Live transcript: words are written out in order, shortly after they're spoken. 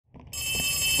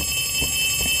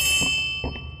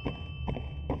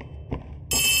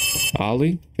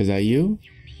Ollie, is that you?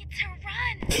 You need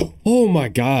to run. Oh my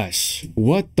gosh.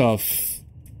 What the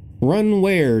Run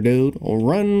where, dude?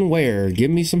 Run where?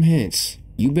 Give me some hints.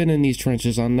 You've been in these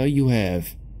trenches. I know you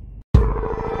have.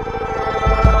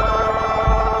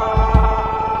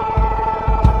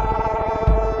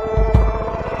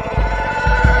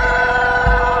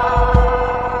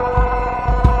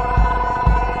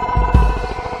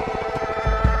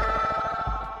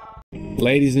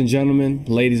 Ladies and gentlemen,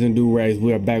 ladies and do-rags,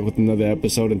 we are back with another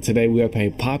episode, and today we are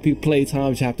playing Poppy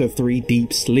Playtime Chapter 3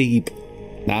 Deep Sleep.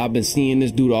 Now, I've been seeing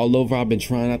this dude all over. I've been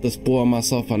trying not to spoil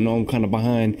myself. I know I'm kind of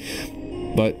behind,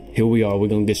 but here we are. We're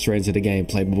going to get straight into the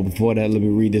gameplay. But before that, let me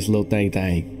read this little thing.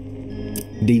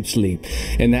 Deep sleep.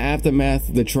 In the aftermath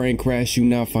of the train crash, you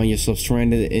now find yourself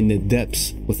stranded in the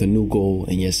depths with a new goal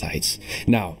in your sights.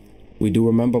 Now, we do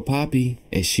remember Poppy,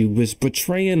 and she was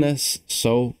betraying us,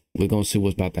 so we're going to see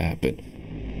what's about to happen.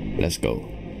 Let's go.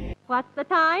 What's the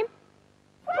time?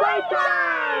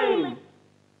 Playtime!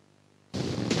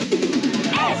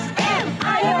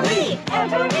 S-M-I-L-E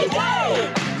every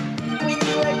day! When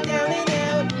you are down and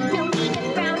out, No need to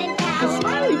frown and pout. the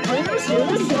smiley critters here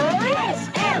to say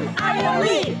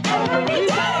S-M-I-L-E every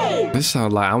day! This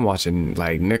sounds like I'm watching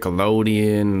like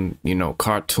Nickelodeon, you know,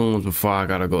 cartoons before I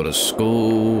gotta go to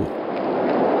school.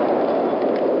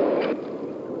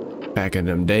 Back in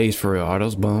them days, for real. Are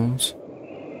those bones?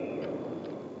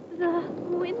 The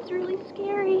wind's really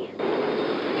scary.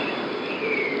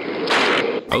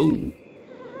 Oh.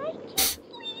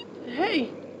 Hey,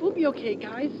 we'll be okay,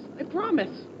 guys. I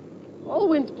promise. All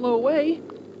winds blow away.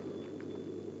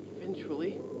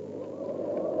 Eventually.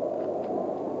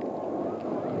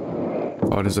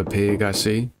 Oh, there's a pig I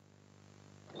see.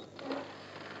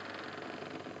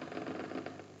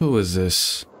 Who is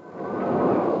this?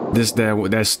 This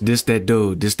that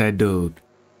dude.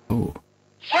 Oh.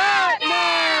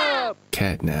 Catnap!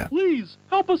 Catnap. Please,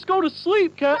 help us go to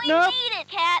sleep, We Catnap! need it,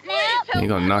 Catnap. He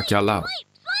gonna knock y'all out. Sleep,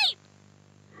 sleep.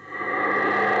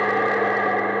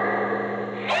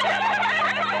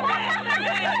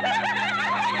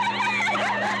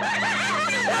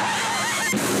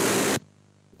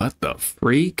 What the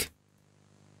freak?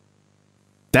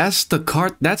 That's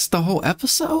the whole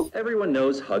episode? Everyone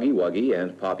knows Huggy Wuggy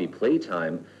and Poppy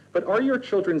Playtime, but are your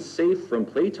children safe from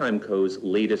Playtime Co.'s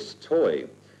latest toy?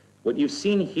 What you've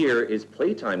seen here is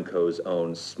Playtime Co.'s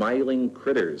own Smiling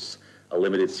Critters, a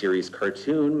limited series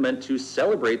cartoon meant to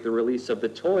celebrate the release of the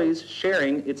toys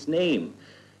sharing its name.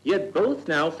 Yet both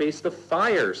now face the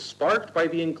fire sparked by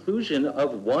the inclusion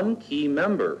of one key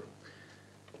member.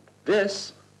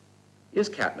 This is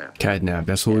Catnap. Catnap,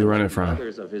 that's who we running from.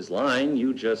 Others of his line,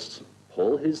 you just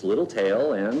pull his little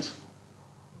tail and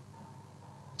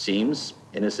seems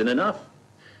innocent enough.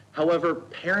 However,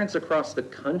 parents across the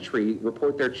country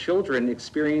report their children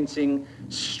experiencing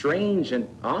strange and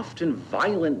often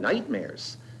violent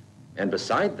nightmares. And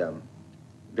beside them,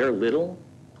 their little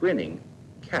grinning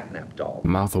Catnap doll.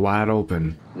 Mouth wide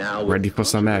open. Now, Ready for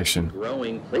some action.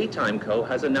 Growing, Playtime Co.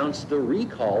 has announced the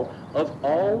recall of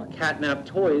all Catnap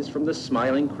toys from the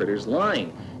Smiling Critters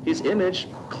line. His image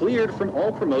cleared from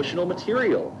all promotional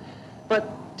material.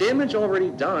 But damage already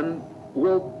done,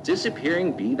 will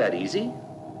disappearing be that easy?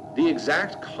 The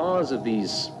exact cause of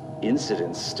these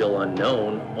incidents still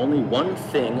unknown. Only one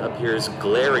thing appears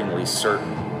glaringly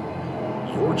certain.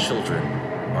 Your children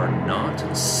are not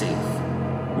safe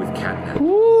with Catnap.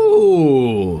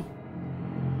 Ooh.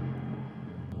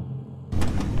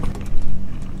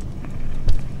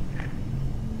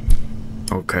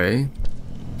 Okay.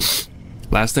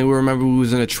 Last thing we remember, we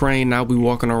was in a train. Now we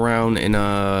walking around in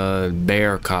a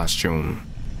bear costume.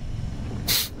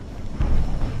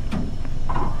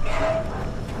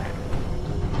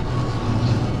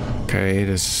 Okay,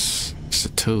 this is a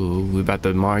 2. We about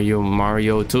the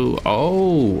Mario 2.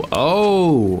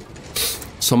 Oh.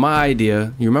 So my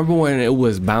idea, you remember when it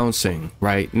was bouncing,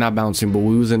 right? Not bouncing, but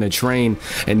we was in a train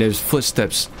and there's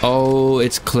footsteps. Oh,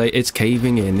 it's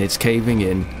caving in. It's caving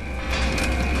in.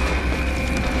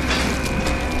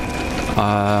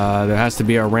 There has to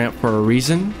be a ramp for a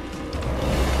reason.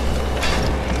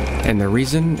 And the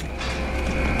reason...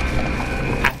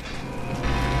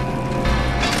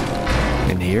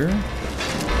 In here?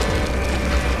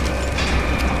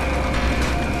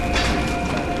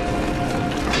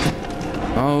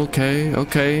 Okay.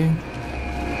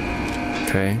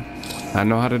 I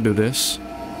know how to do this.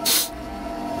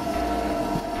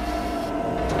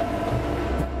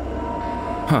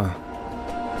 Huh.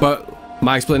 But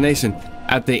my explanation,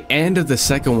 at the end of the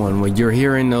second one, when you're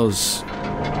hearing those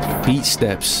feet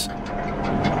steps,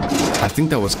 I think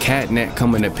that was Catnap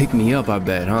coming to pick me up, I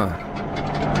bet, huh?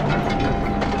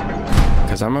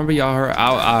 Cause I remember y'all heard.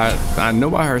 I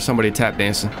know I heard somebody tap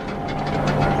dancing.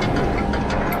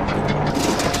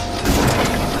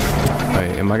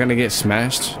 Wait, am I gonna get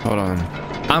smashed? Hold on.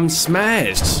 I'm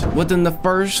smashed within the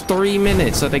first 3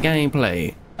 minutes of the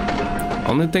gameplay.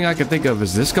 Only thing I can think of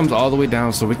is this comes all the way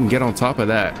down so we can get on top of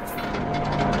that.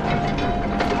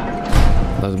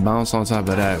 Let's bounce on top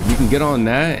of that. We can get on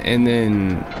that and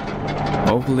then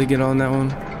hopefully get on that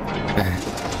one.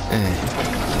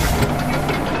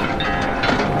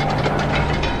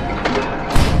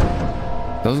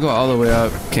 Those go all the way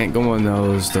up. Can't go on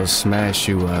those. They'll smash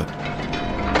you up.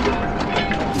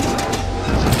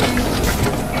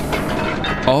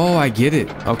 Oh, I get it.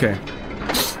 Okay.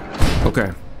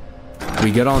 Okay.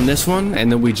 We get on this one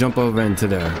and then we jump over into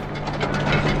there.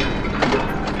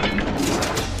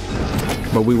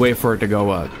 But we wait for it to go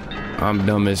up. I'm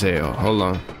dumb as hell. Hold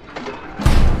on.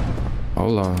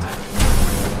 Hold on.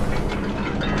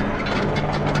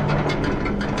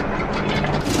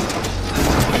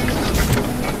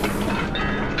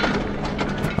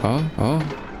 Oh.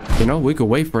 You know, we could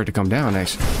wait for it to come down,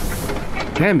 actually.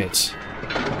 Damn it.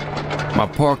 My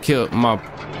parkour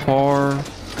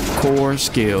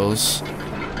skills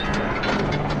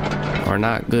are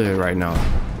not good right now.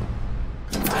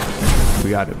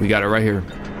 We got it. We got it right here.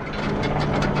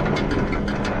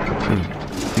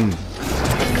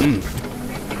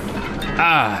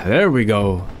 Ah, there we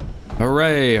go.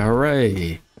 Hooray,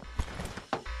 hooray.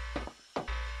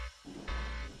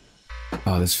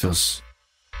 Oh, this feels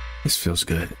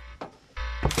good.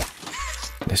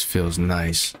 This feels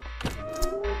nice.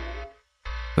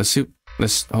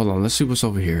 Hold on, let's see what's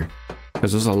over here.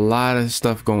 Because there's a lot of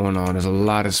stuff going on. There's a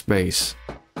lot of space.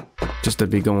 Just to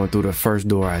be going through the first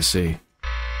door I see.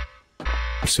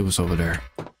 Let's see what's over there.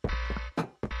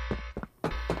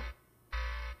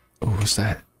 Oh, what's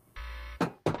that?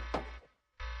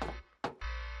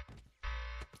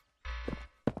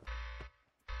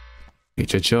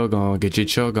 Get your chug on, get your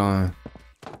chug on.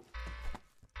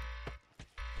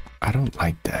 I don't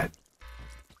like that.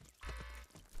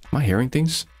 Am I hearing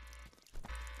things?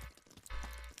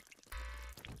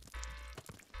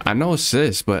 I know it's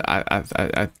this, but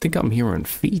I think I'm hearing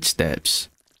feet steps.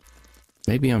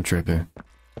 Maybe I'm tripping.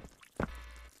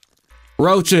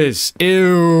 Roaches!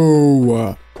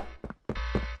 Ew!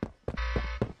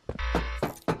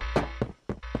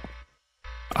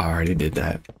 I already did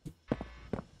that.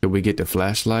 Did we get the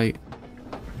flashlight?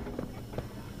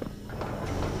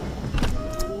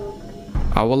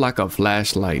 I would like a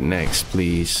flashlight next,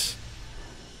 please.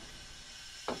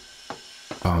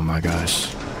 Oh my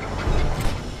gosh.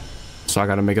 So I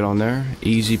gotta make it on there?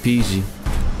 Easy peasy.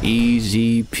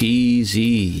 Easy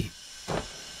peasy.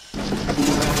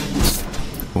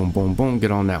 Boom, boom, boom.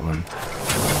 Get on that one.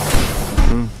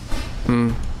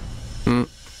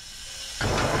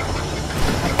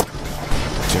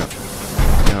 Jump.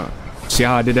 Jump. See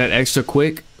how I did that extra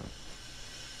quick?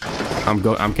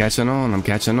 I'm catching on. I'm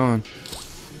catching on.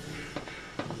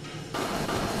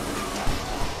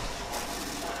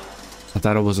 I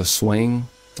thought it was a swing.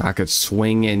 I could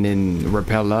swing and then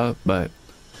rappel up, but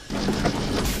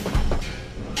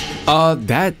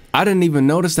that I didn't even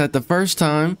notice that the first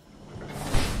time.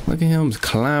 Look at him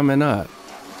climbing up.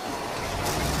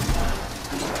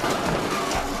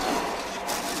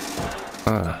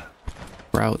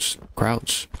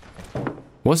 Crouch.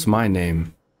 What's my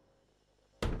name?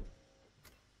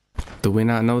 Do we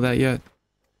not know that yet?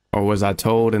 Or was I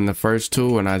told in the first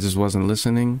two and I just wasn't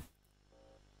listening?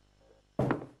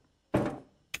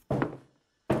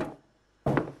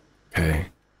 Okay.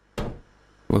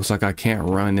 Looks like I can't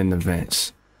run in the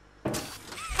vents.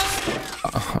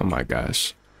 Oh my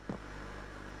gosh.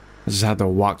 I just have to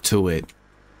walk to it.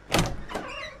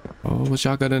 Oh, what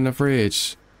y'all got in the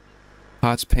fridge?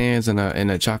 Pots, pans, and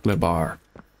a chocolate bar.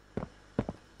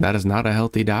 That is not a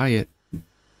healthy diet.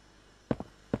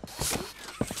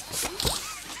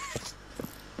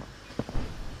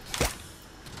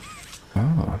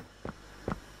 Oh.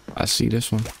 I see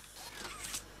this one.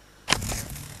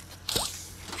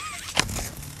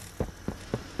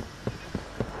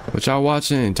 What y'all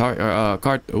watching?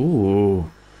 Ooh.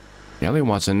 Y'all ain't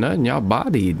watching nothing. Y'all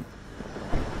bodied.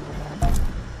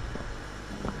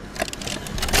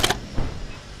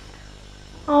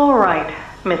 All right,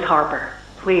 Miss Harper.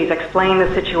 Please explain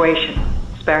the situation.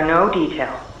 Spare no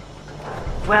detail.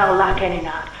 Well, like any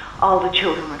night, all the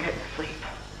children were getting to sleep.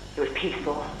 It was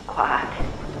peaceful, quiet.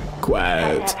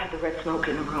 Quiet. Dad had the red smoke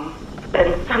in the room.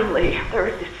 Then suddenly, there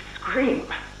was this scream.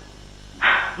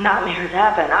 Nightmares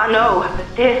happen, I know,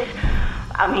 but this,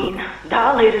 I mean,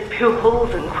 dilated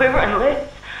pupils and quivering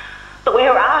lips. The way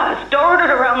her eyes darted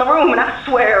around the room, and I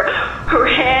swear, her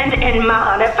hand in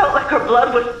mine. It felt like her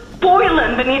blood was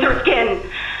boiling beneath her skin.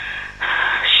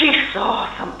 She saw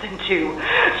something too.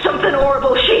 Something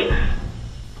horrible.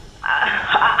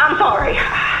 I'm sorry.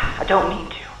 I don't mean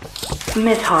to.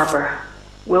 Miss Harper,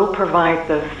 we'll provide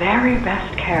the very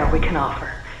best care we can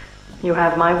offer. You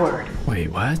have my word. Wait,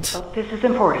 what? But this is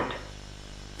important.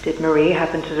 Did Marie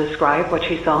happen to describe what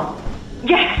she saw?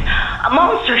 Yes, a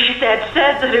monster, she said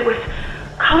that it was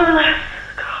colorless.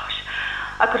 Gosh,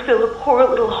 I could feel the poor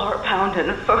little heart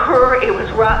pounding. For her, it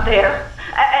was right there.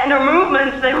 And her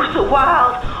movements, they were so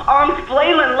wild. Arms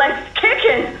flailing, legs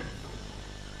kicking.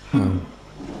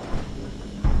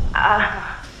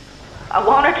 I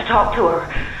wanted to talk to her,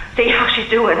 see how she's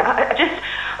doing.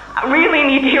 I really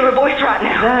need to hear her voice right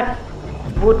now. That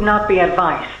would not be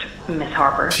advised, Miss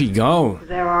Harper. She gone.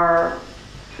 There are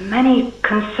many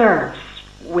concerns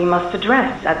we must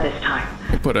address at this time.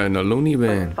 Put her in a loony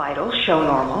bin. Vitals show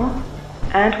normal,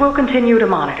 and we'll continue to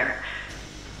monitor.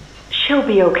 She'll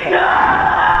be okay. No!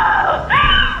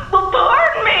 Well,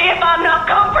 pardon me if I'm not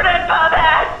comforted by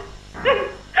that.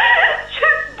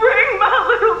 Just bring my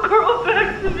little girl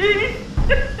back to me.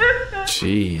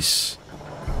 Jeez.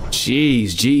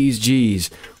 Jeez.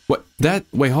 What?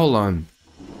 Wait, hold on.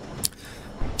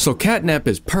 So catnap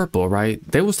is purple, right?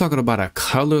 They was talking about a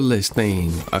colorless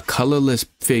thing, a colorless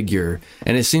figure.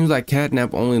 And it seems like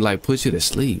catnap only like puts you to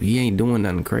sleep. He ain't doing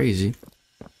nothing crazy.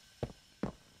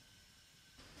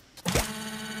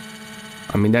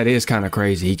 I mean, that is kind of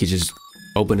crazy. He could just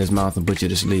open his mouth and put you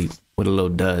to sleep with a little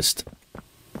dust.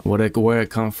 Where it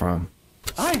come from?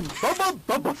 I'm Bubba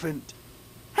Bubbaphant.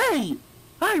 Hey,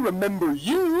 I remember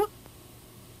you.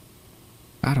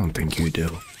 I don't think you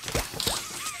do.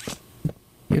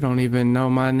 You don't even know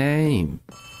my name.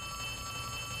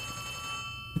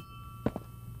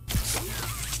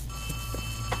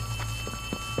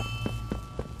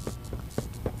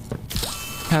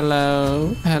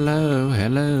 Hello.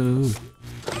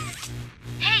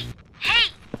 Hey,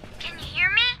 can you hear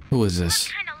me? Who is this?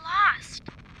 I'm kinda lost.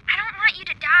 I don't want you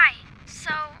to die,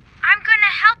 so I'm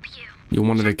gonna help you. You're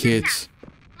one of the Check this kids.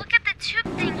 out. Look at the tube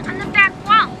thing on the back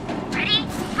wall. Ready?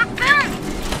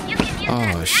 Boom! You can use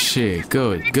that Oh next shit, to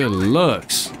open the good door.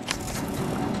 looks.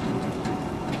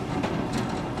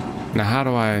 Now how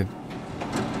do I...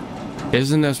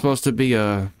 Isn't there supposed to be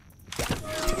a...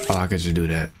 Oh, I could just do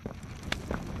that.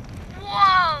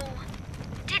 Whoa!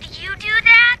 Did you do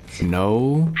that?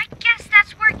 No. I guess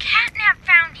that's where Catnap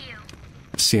found you.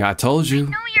 See, I told I you.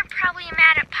 know you're probably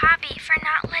mad at Poppy for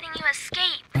not letting you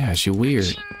escape. Yeah, she weird.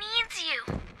 She needs you.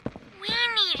 We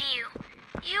need you.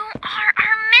 You are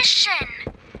our mission.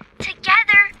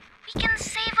 Together, we can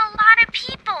save a lot of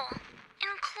people,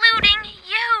 including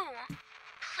you.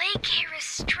 Playcare is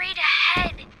straight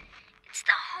ahead. It's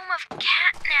the home of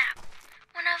Catnap,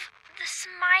 one of the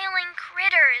smiling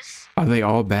critters. Are they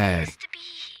all bad? Used to be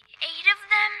 8 of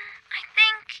them, I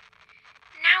think.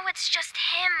 Now it's just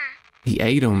him. He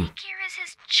ate them. Playcare is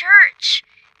his church,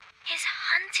 his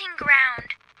hunting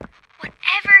ground,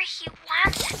 whatever he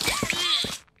wants it to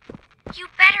be. You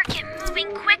better get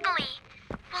moving quickly.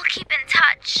 We'll keep in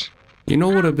touch. You know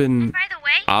what would have been... By the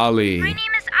way, Ali. my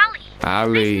name is Ali.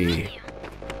 Ali. Nice to meet you.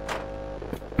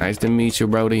 Nice to meet you,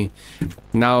 Brody.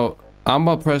 Now, I'm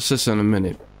gonna press this in a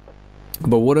minute.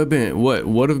 But what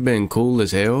would have been cool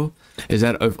as hell is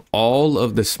that if all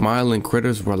of the smiling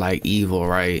critters were like evil,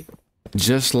 right?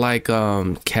 Just like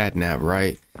Catnap,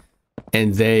 right?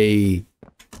 And they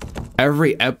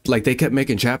they kept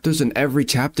making chapters, and every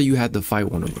chapter you had to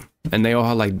fight one of them. And they all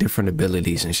had like different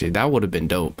abilities and shit. That would have been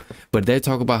dope. But they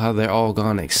talk about how they're all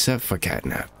gone except for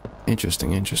Catnap.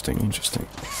 Interesting.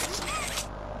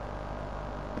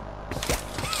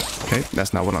 Okay,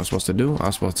 that's not what I'm supposed to do.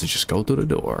 I'm supposed to just go through the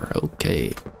door.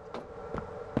 Okay.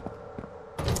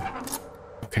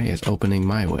 Okay, it's opening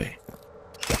my way.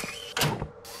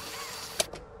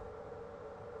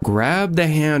 Grab the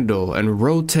handle and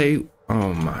rotate.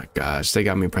 Oh my gosh, they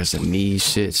got me pressing these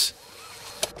shits.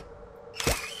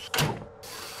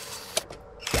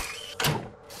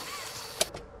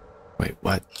 Wait,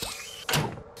 what?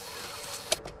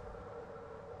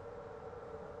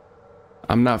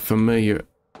 I'm not familiar.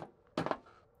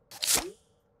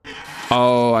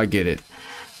 Oh, I get it.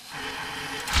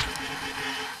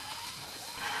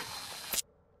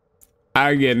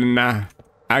 I get it now.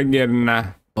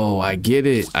 Oh, I get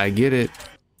it.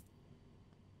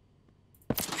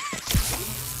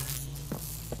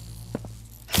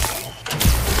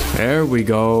 There we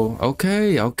go.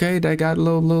 Okay, they got a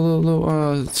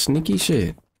little sneaky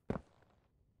shit.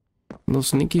 Little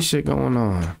sneaky shit going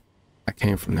on. I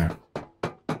came from there.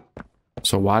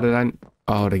 So why did I...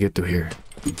 Oh, to get through here.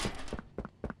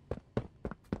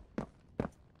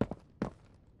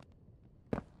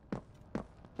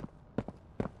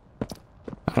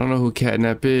 don't know who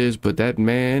Catnap is, but that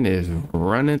man is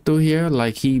running through here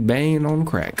like he Bane on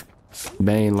crack.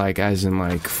 Bane, like as in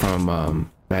like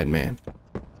from Batman.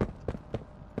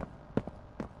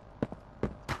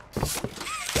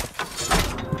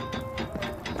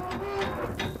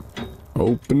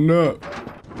 Open up.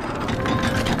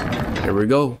 Here we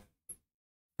go.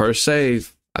 First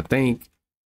save, I think.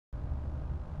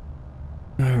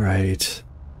 All right.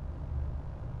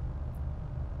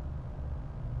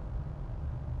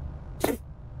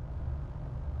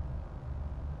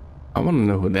 I want to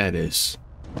know who that is.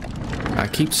 I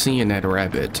keep seeing that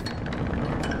rabbit.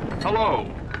 Hello.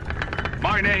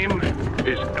 My name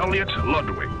is Elliot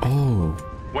Ludwig. Oh.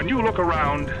 When you look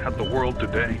around at the world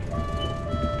today,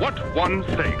 what one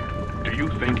thing do you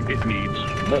think it needs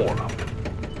more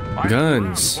of?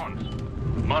 Guns.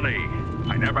 Money.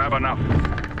 I never have enough.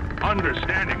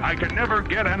 Understanding. I can never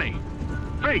get any.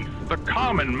 Faith. The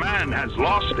common man has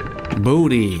lost it.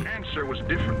 Booty. The answer was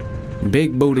different.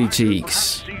 Big booty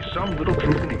cheeks. I see some little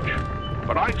truth in each,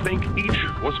 but I think each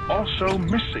was also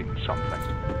missing something.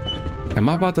 Am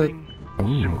I about to?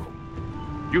 Oh.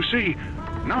 You see,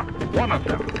 not one of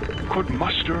them could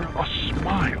muster a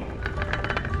smile.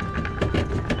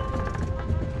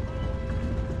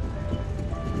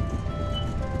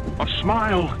 A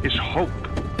smile is hope.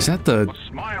 Is that the? A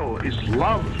smile is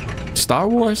love. Star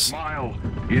Wars? A smile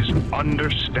is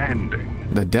understanding.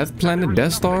 The Death Planet,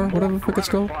 Death Star, whatever the fuck it's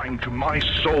called. Gratifying to my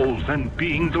soul than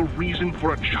being the reason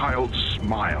for a child's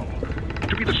smile.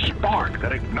 To be the spark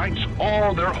that ignites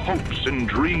all their hopes and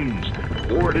dreams.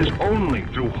 For it is only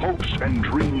through hopes and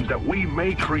dreams that we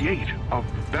may create a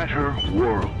better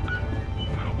world.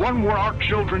 One where our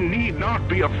children need not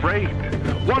be afraid.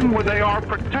 One where they are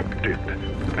protected.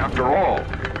 After all,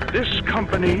 this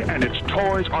company and its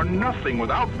toys are nothing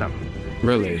without them.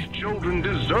 Really? These children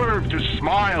deserve to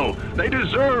smile. They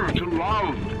deserve to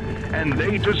love. And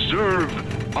they deserve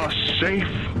a safe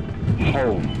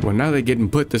home. Well, now they're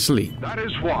getting put to sleep. That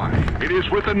is why it is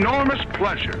with enormous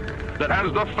pleasure that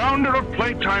as the founder of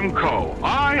Playtime Co.,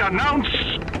 I announce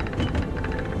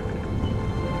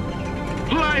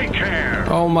Playcare.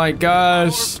 Oh my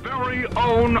gosh. Our very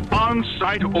own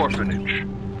on-site orphanage.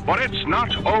 But it's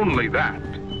not only that.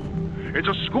 It's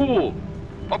a school,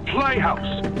 a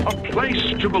playhouse, a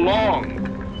place to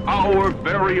belong. Our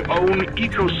very own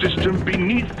ecosystem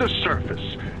beneath the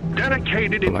surface,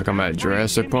 dedicated in like I'm at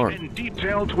Jurassic Park. In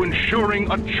detail to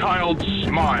ensuring a child's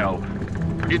smile.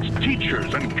 Its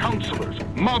teachers and counselors,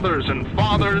 mothers and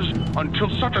fathers, until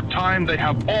such a time they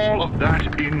have all of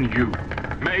that in you.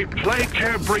 May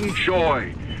Playcare bring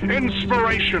joy,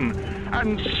 inspiration,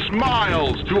 and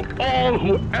smiles to all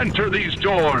who enter these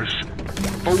doors.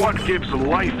 For what gives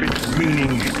life its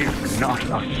meaning if not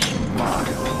a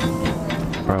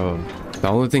smile? Bro, the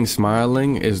only thing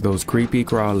smiling is those creepy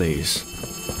crawlies.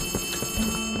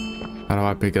 How do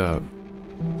I pick up?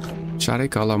 Should I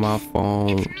call on my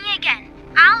phone? It's me again,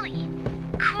 Ollie.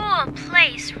 Cool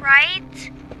place,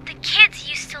 right? The kids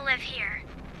used to live here.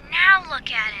 Now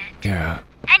look at it. Yeah.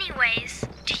 Anyways,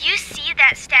 do you see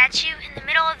that statue in the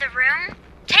middle of the room?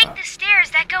 Take the stairs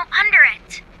that go under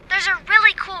it. There's a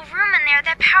really cool room in there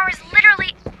that powers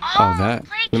literally all that? of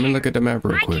Playcare. Let me look at the map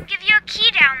real I quick. can give you a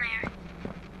key down there.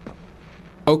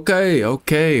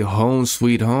 Okay. Home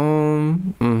sweet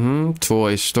home.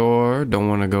 Toy store. Don't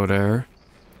want to go there.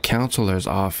 Counselor's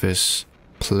office.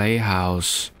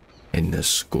 Playhouse. In the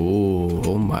school.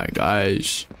 Oh my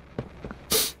gosh.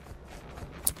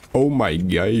 Oh my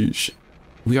gosh.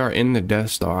 We are in the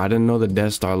Death Star. I didn't know the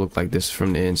Death Star looked like this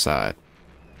from the inside.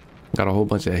 Got a whole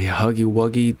bunch of huggy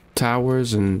wuggy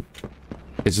towers, and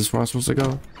is this where I'm supposed to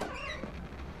go?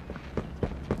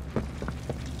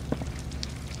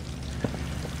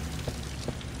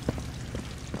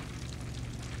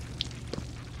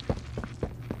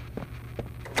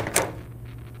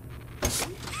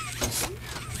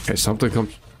 Okay, something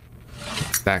comes.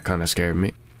 That kind of scared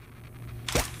me.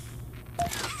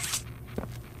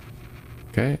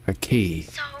 Okay, a key.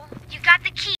 So, you got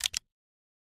the key.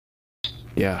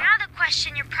 Yeah. Now the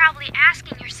question you're probably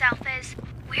asking yourself is,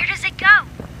 where does it go?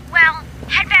 Well,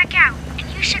 head back out, and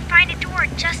you should find a door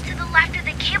just to the left of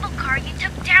the cable car you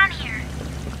took down here.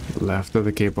 Left of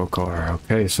the cable car.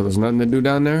 Okay, so there's nothing to do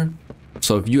down there?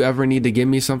 So if you ever need to give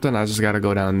me something, I just gotta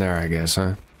go down there, I guess,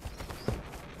 huh?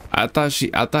 I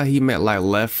thought he meant like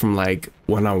left from like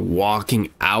when I'm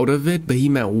walking out of it, but he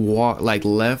meant like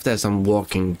left as I'm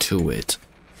walking to it.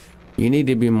 You need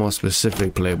to be more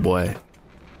specific, Playboy.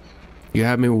 You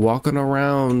have me walking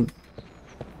around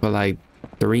for like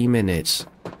 3 minutes.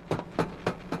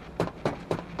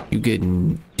 You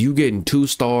getting 2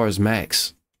 stars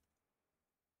max.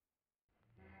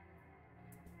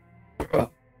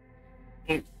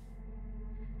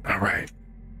 All right.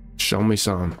 Show me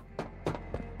some.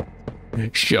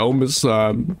 Show me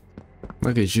some.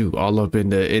 Look at you, all up in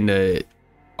the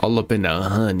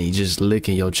honey, just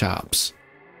licking your chops.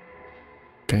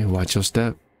 Okay, watch your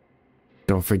step.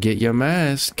 Don't forget your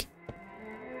mask.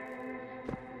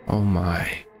 Oh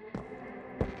my.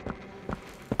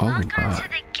 Oh Welcome my. to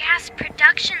the gas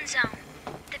production zone,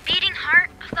 the beating heart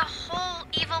of the whole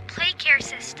evil play care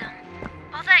system.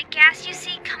 All that gas you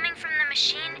see coming from the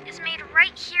machine is made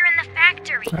right here in the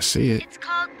factory. I see it. It's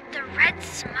called the red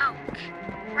smoke.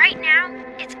 Right now,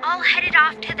 it's all headed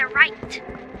off to the right.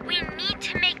 We need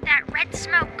to make that red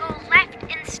smoke go left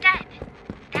instead.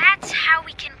 That's how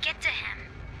we can get to him.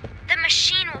 The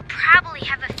machine will probably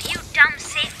have a few dumb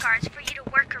safeguards for you to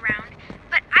work around,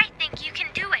 but I think you can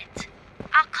do it.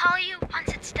 I'll call you once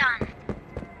it's done.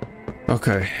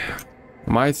 Okay.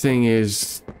 My thing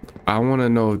is, I want to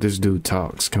know if this dude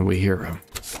talks. Can we hear him?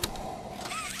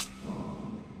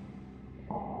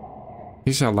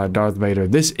 He sound like Darth Vader.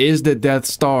 This is the Death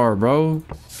Star, bro.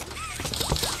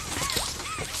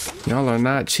 Y'all are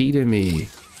not cheating me.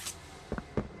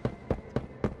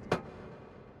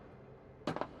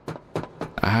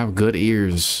 I have good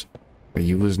ears. But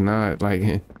you was not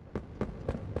like...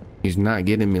 He's not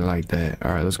getting me like that.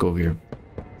 All right, let's go over here.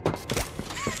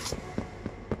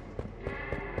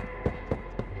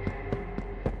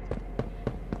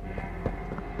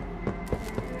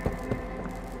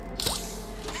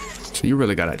 So you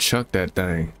really gotta chuck that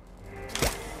thing.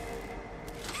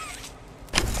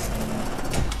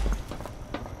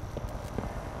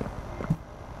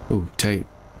 Ooh, tape.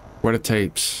 Where are the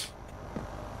tapes?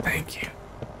 Thank you.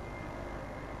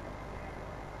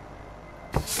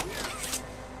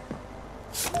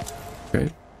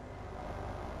 Okay.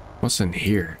 What's in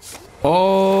here?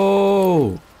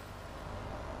 Oh!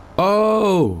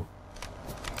 Oh!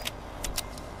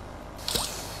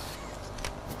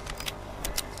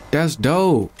 That's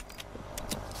dope.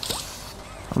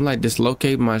 I'm like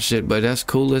dislocating my shit, but that's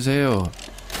cool as hell.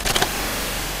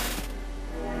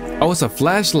 Oh, it's a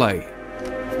flashlight.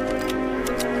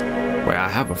 Wait, I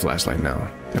have a flashlight now.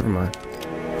 Never mind.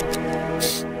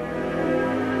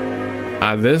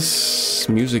 This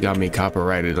music got me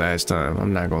copyrighted last time.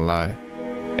 I'm not gonna lie.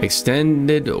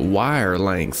 Extended wire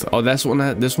length. Oh, that's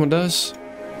what this one does?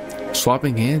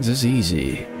 Swapping hands is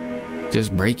easy.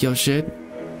 Just break your shit.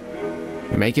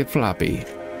 Make it floppy.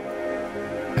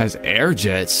 Has air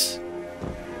jets.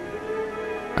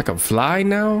 I can fly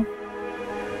now?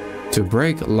 To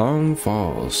break long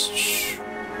falls.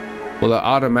 Will it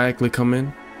automatically come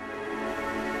in?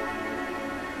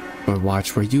 But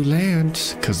watch where you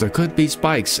land, because there could be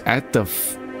spikes at the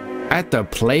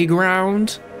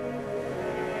playground.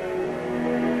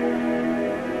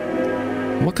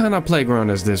 What kind of playground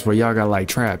is this where y'all got like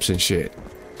traps and shit?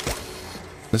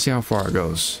 Let's see how far it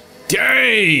goes.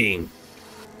 Dang!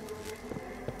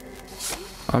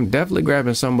 I'm definitely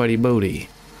grabbing somebody's booty.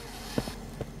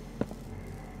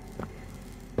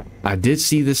 I did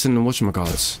see this in the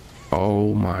whatchamacallits.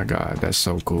 Oh my god, that's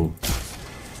so cool.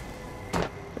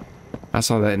 I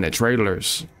saw that in the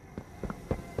trailers.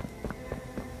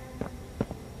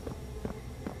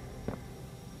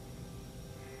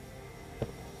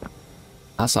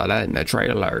 I saw that in the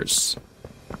trailers.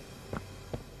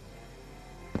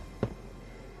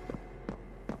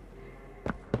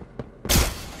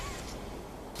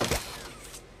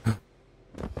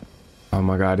 Oh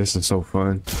my god, this is so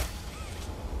fun.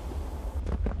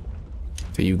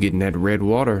 So you getting that red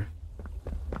water?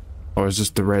 Or is this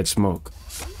the red smoke?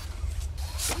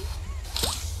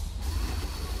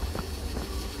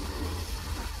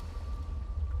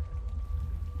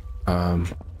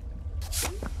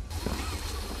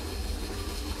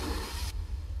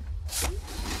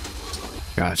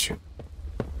 Got you.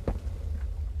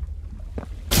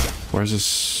 Where's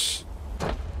this?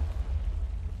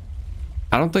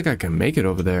 I don't think I can make it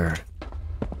over there.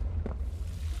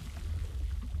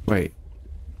 Wait.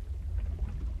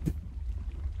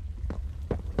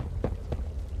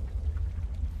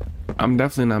 I'm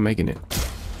definitely not making it.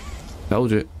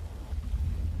 Told you.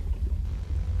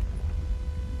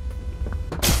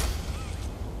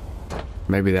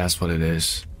 Maybe that's what it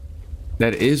is.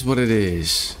 That is what it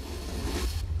is.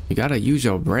 You gotta use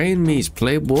your brain, me's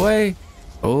playboy.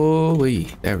 Oh,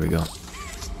 there we go.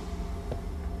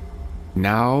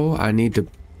 Now I need to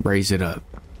raise it up.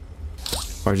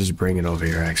 Or just bring it over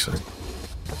here, actually.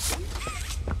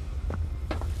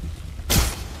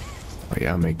 Oh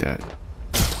yeah, I'll make that.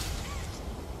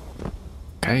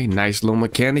 Okay, nice little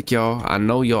mechanic, y'all. I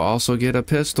know you'll also get a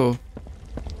pistol.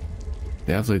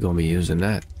 Definitely gonna be using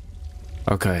that.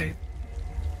 Okay.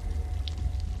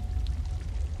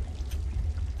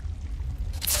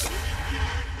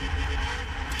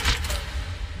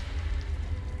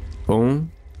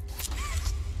 Boom.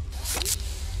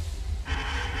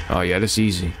 Oh yeah, this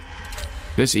easy.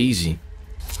 This easy.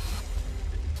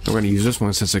 We're gonna use this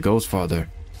one since it goes farther.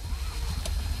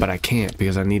 But I can't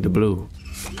because I need the blue.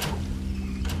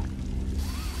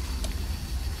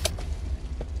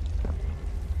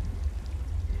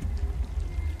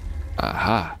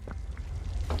 Aha.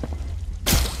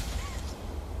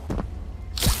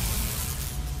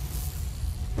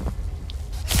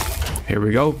 Here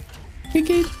we go.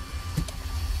 Mickey.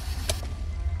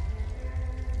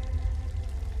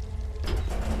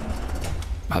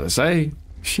 About to say,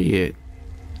 shit.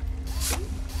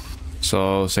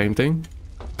 So, same thing.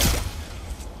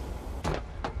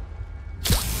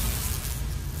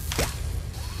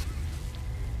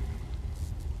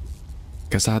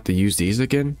 Guess I have to use these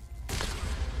again.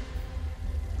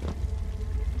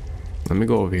 Let me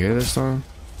go over here this time.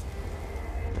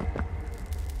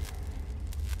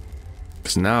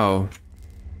 Because now,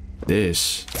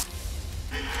 this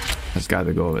has got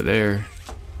to go over there.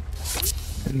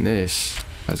 And this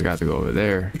has got to go over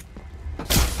there.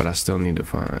 But I still need to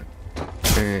find.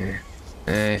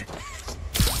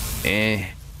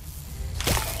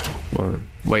 One.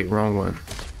 Wait, wrong one.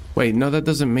 Wait, no, that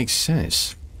doesn't make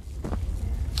sense.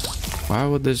 Why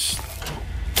would this...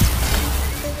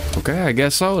 Okay, I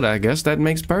guess so. I guess that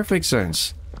makes perfect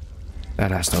sense.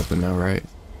 That has to open now, right?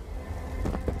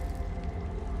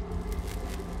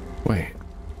 Wait.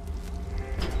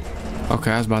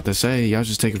 Okay, I was about to say, y'all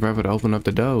just take forever to open up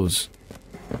the doors.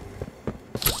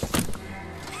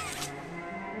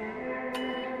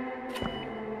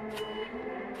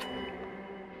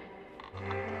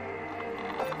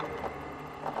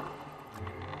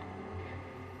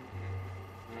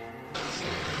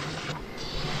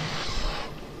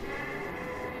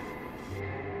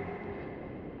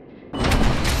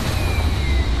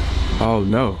 Oh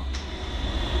no.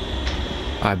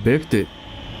 I biffed it.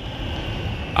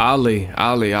 Ali.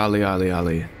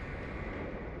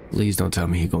 Please don't tell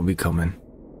me he gonna be coming.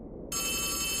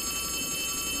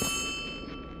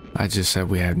 I just said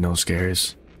we had no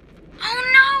scares.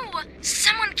 Oh no!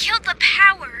 Someone killed the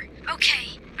power.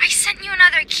 Okay, I sent you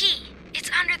another key.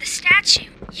 It's under the statue.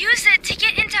 Use it to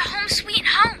get into Home Sweet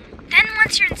Home. Then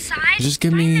once you're inside, just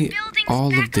give me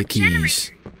all of the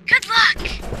keys. Good luck!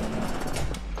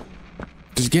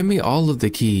 Just give me all of the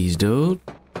keys, dude.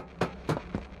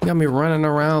 You got me running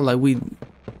around like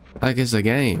it's a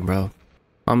game, bro.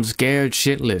 I'm scared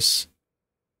shitless.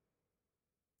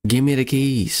 Give me the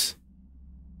keys.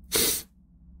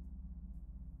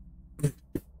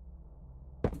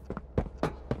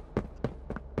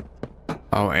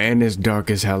 Oh, and it's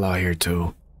dark as hell out here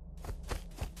too.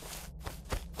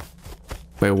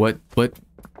 Wait, what?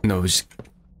 No, it's...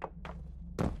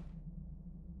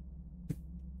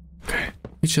 Okay,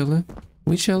 we chilling.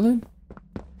 We chilling.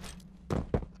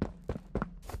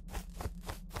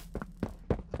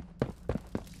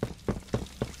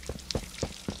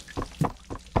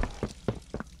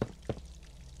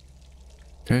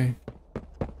 Okay,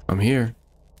 I'm here.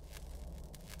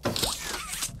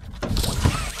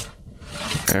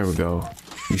 There we go.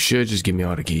 You should just give me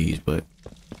all the keys, but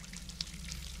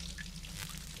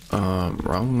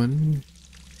wrong one.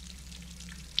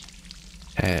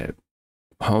 Had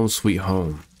Home Sweet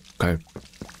Home. Okay.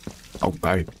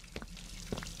 Okay.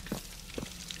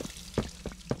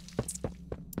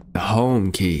 The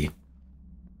home key.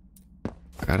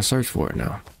 I gotta search for it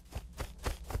now.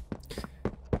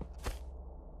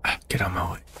 Get on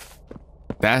my way.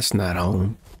 That's not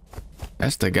home.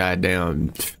 That's the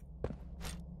goddamn...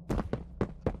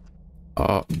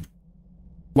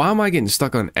 why am I getting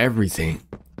stuck on everything?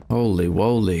 Holy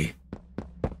woly.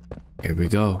 Here we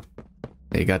go.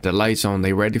 They got the lights on.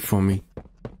 They ready for me.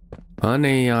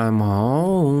 Honey, I'm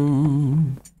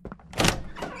home.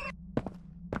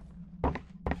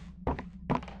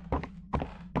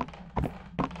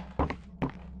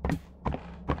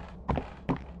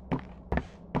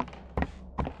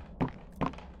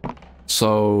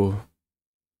 So...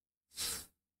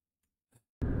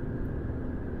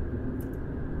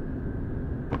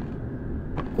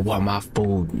 want my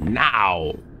food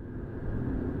now.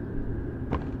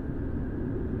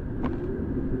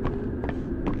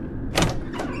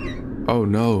 Oh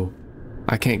no,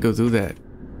 I can't go through that.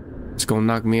 It's gonna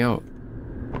knock me out.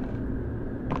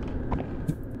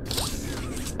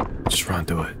 Just run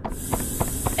through it.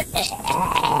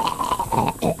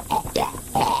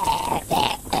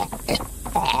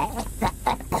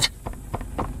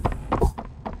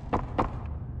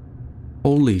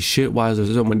 Holy shit, why is there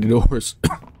so many doors?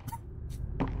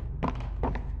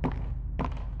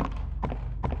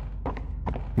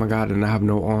 My god, and I have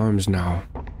no arms now.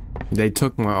 They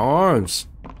took my arms.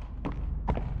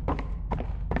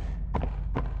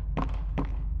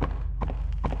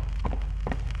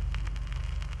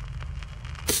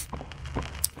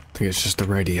 think it's just the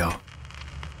radio.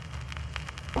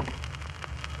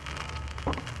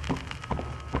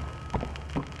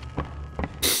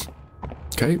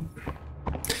 Okay.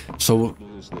 So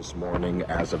this morning,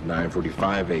 as of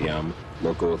 9:45 a.m.,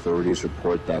 local authorities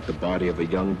report that the body of a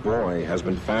young boy has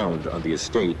been found on the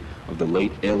estate of the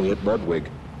late Elliot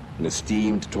Ludwig, an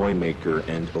esteemed toy maker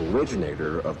and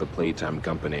originator of the Playtime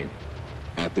company.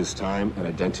 At this time, an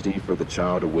identity for the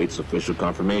child awaits official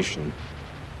confirmation.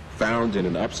 Found in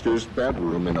an upstairs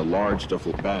bedroom in a large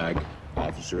duffel bag,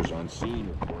 officers on scene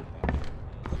report that he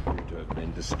appeared to have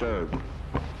been disturbed.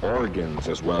 Organs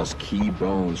as well as key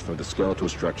bones from the skeletal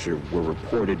structure were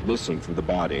reported missing from the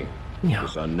body. Yeah. It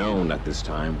is unknown at this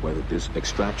time whether this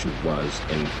extraction was,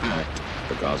 in fact,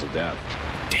 the cause of death.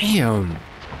 Damn.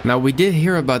 Now, we did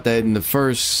hear about that in the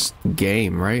first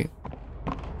game, right?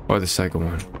 Or the second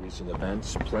one. Recent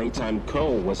events, Playtime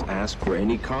Co. was asked for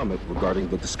any comment regarding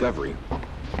the discovery.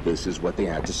 This is what they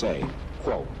had to say.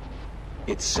 Quote,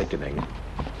 "It's sickening.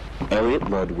 Elliot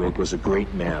Ludwig was a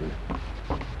great man,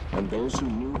 and those who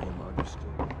knew him understood."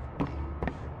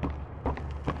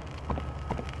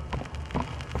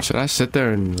 Should I sit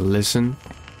there and listen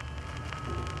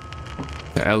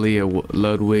to Elliot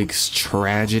Ludwig's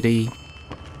tragedy?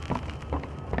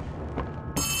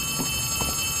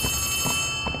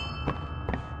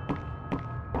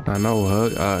 I know,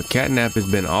 Catnap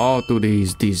has been all through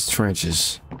these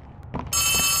trenches.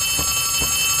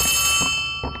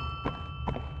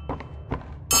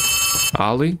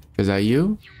 Ollie, is that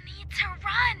you? You need to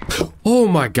run. Oh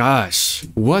my gosh.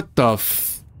 What the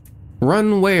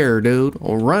Run where, dude?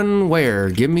 Run where?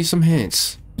 Give me some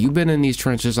hints. You've been in these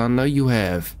trenches. I know you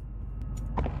have.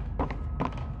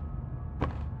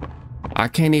 I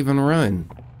can't even run.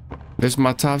 This is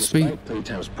my top speed. Despite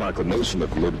Playtime's proclamation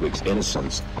of Ludwig's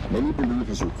innocence, many believe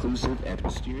his reclusive and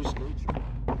mysterious nature.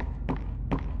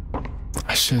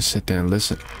 I should sit there and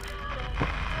listen.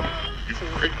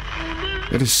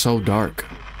 It is so dark.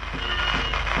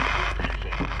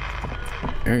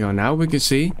 There you go. Now we can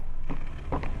see.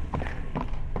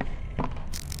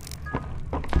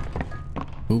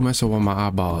 Who messing with my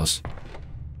eyeballs?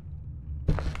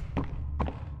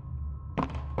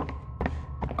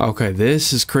 Okay,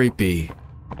 this is creepy.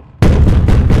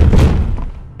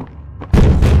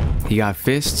 He got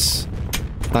fists.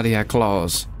 Thought he had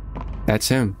claws. That's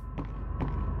him.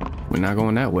 We're not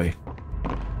going that way.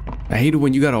 I hate it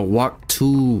when you gotta walk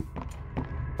to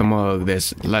the mug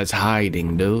that's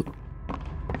hiding, dude.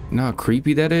 You know how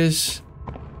creepy that is?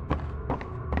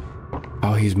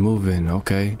 Oh, he's moving.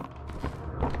 Okay.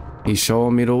 He's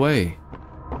showing me the way.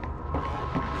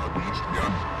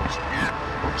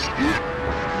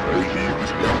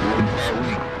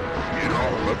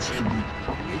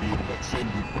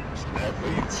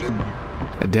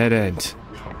 A dead end.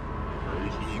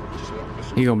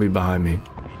 He gonna be behind me.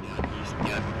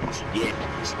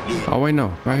 Oh wait,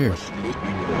 no, right here.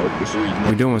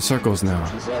 We're doing circles now.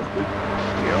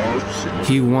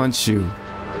 He wants you.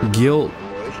 Guilt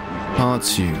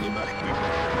haunts you.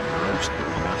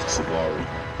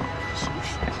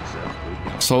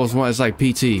 So it's like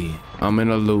PT. I'm in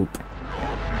a loop.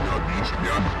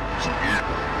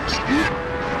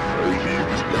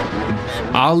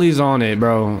 Ollie's on it,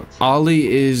 bro. Ollie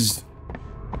is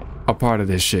a part of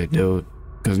this shit, dude.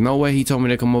 Cause no way he told me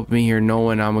to come up in here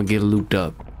knowing I'm gonna get looped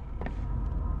up.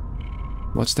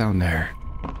 What's down there?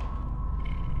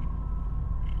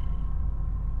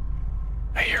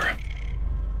 I hear him.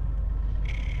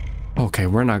 Okay,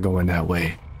 we're not going that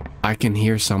way. I can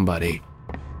hear somebody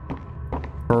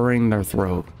furring their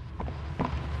throat.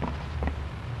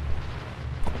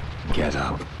 Get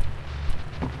up.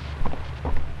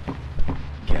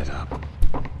 Get up.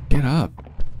 Get up.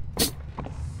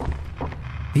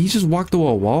 He just walked through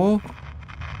a wall?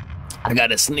 I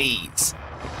gotta sneeze.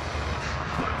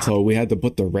 So we had to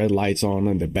put the red lights on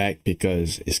in the back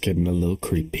because it's getting a little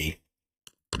creepy.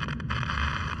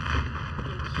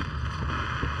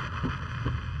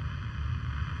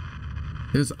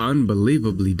 It's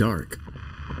unbelievably dark.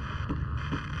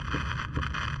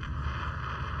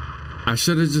 I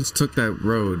should have just took that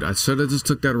road. I should have just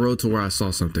took that road to where I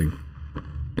saw something.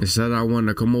 Instead, I wanted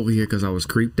to come over here because I was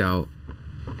creeped out.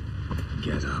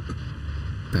 Get up.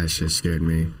 That shit scared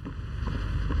me.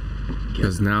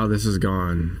 Because now this is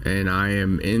gone and I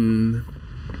am in.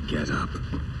 Get up.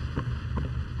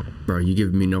 Bro, you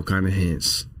giving me no kind of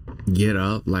hints. Get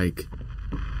up, like,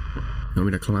 you want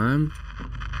me to climb?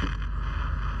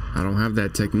 I don't have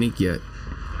that technique yet.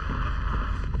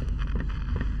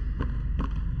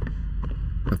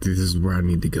 I think this is where I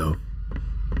need to go.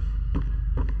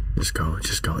 Just go,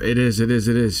 just go. It is.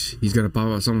 He's gonna pop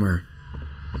out somewhere.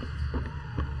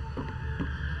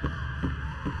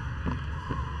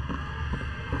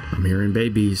 I'm hearing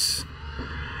babies.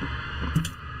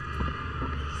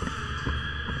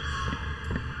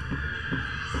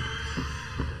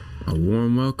 A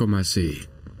warm welcome, I see.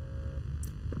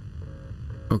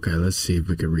 Okay, let's see if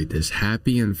we can read this.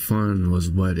 Happy and fun was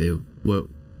what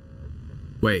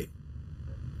wait.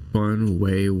 Fun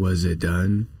way was it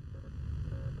done?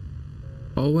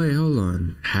 Oh wait, hold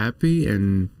on. Happy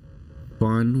and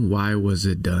fun, why was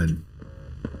it done?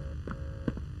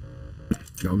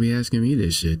 Don't be asking me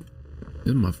this shit.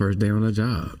 This is my first day on the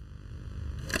job.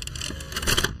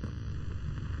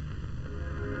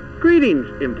 Greetings,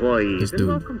 employees, and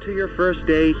welcome to your first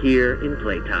day here in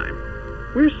Playtime.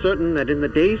 We're certain that in the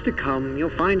days to come,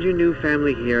 you'll find your new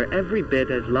family here every bit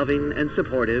as loving and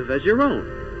supportive as your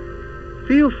own.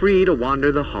 Feel free to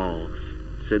wander the halls,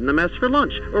 sit in the mess for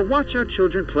lunch, or watch our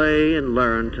children play and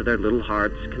learn to their little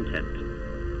hearts'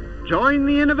 content. Join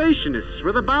the innovationists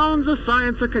where the bounds of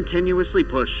science are continuously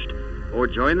pushed, or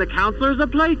join the counselors of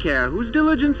Playcare whose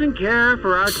diligence and care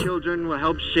for our children will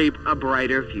help shape a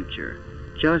brighter future.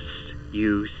 Just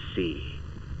you see.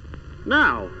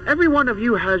 Now, every one of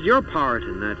you has your part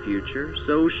in that future,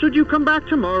 so should you come back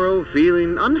tomorrow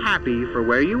feeling unhappy for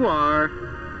where you are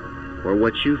or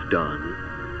what you've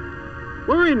done,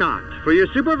 worry not, for your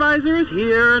supervisor is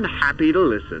here and happy to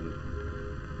listen.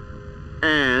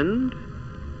 And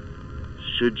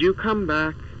should you come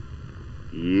back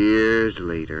years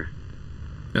later,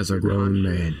 as a grown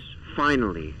man,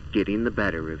 finally getting the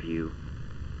better of you,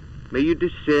 may you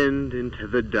descend into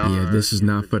the dark. Yeah, this is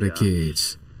not for the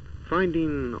kids.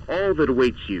 Finding all that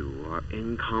awaits you are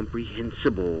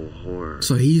incomprehensible horrors.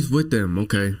 So he's with them,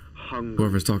 okay.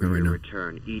 Whoever's talking right now.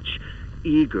 Return, each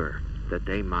eager that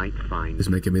they might find. It's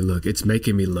making me look. It's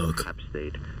making me look. Perhaps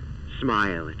they'd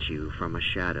smile at you from a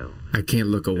shadow. I can't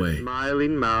look away. Their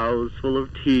smiling mouths full of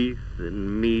teeth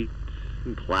and meat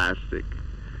and plastic.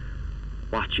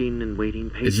 Watching and waiting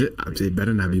patiently. Is it? It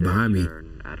better not be behind me.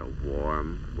 At a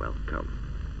warm welcome.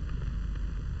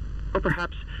 Or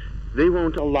perhaps they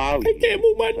won't allow you. I can't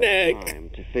move my neck. Time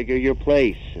to figure your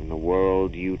place in the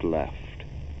world you'd left.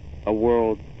 A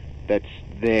world that's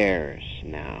theirs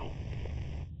now.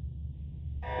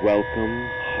 Welcome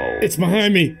home. It's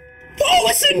behind me. Oh,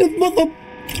 it's in the mother.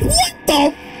 What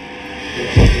the?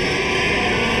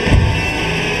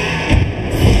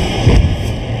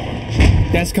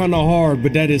 That's kind of hard,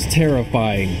 but that is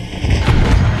terrifying.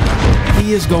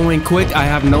 He is going quick. I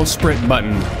have no sprint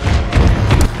button.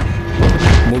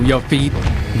 Move your feet.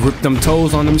 Grip them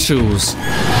toes on them shoes.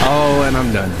 Oh, and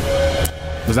I'm done.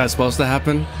 Was that supposed to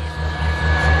happen?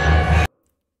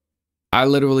 I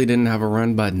literally didn't have a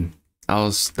run button. I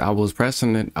was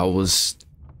pressing it. I was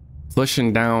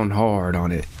pushing down hard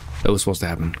on it. It was supposed to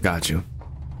happen. Got you.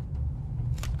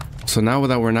 So now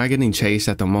that we're not getting chased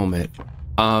at the moment,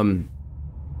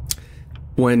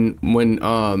 when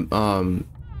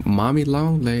Mommy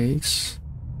Longlegs.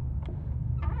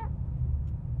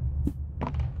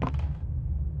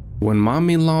 When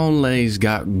Mommy Longlegs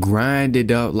got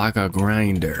grinded up like a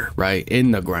grinder, right?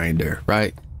 In the grinder,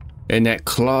 right? And that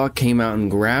claw came out and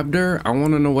grabbed her. I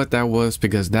want to know what that was,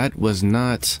 because that was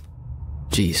not...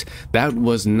 Jeez. That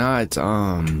was not,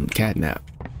 catnap.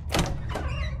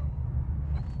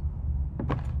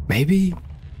 Maybe?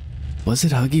 Was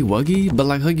it Huggy Wuggy? But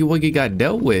like Huggy Wuggy got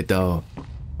dealt with, though.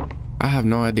 I have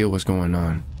no idea what's going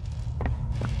on.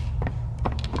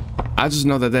 I just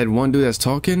know that that one dude that's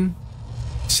talking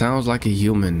sounds like a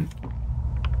human.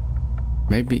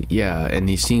 Maybe, yeah, and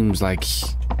he seems like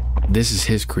this is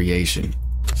his creation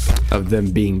of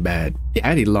them being bad.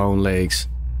 Daddy long legs.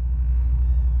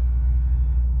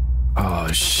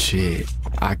 Oh shit.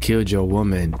 I killed your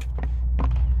woman.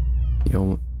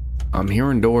 Yo, I'm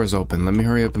hearing doors open. Let me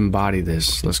hurry up and body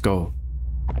this. Let's go.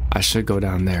 I should go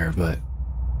down there, but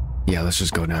yeah, let's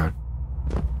just go down.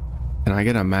 Can I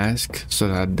get a mask so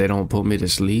that they don't put me to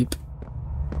sleep?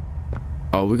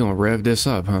 Oh, we're gonna rev this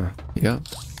up, huh? Yep.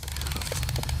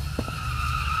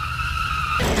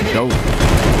 Go.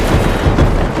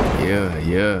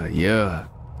 Yeah.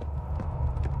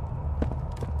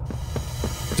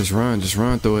 Just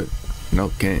run through it.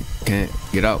 Nope, can't.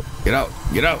 Get out.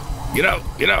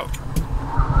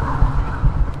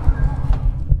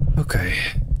 Okay.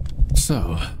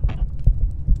 So,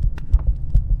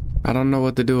 I don't know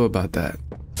what to do about that.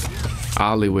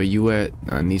 Ollie, where you at?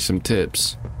 I need some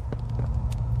tips.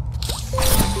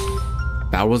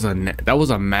 That was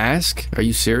a mask? Are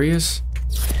you serious?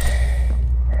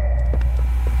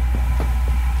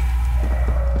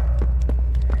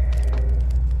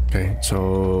 Okay,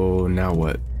 so now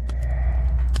what?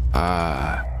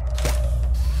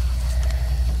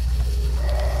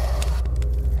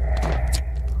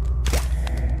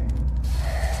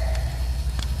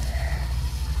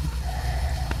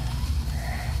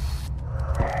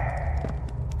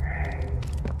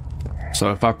 So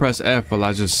if I press F, will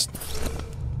I just...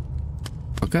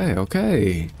 Okay,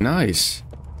 okay, nice.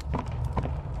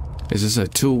 Is this a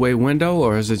two-way window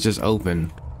or is it just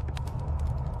open?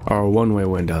 Or a one-way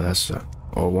window, that's a...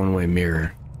 Or a one-way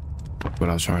mirror. What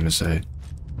I was trying to say.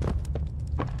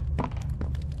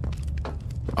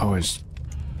 Oh, it's...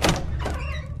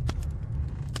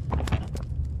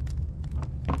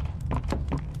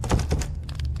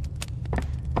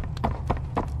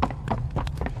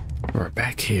 We're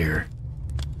back here.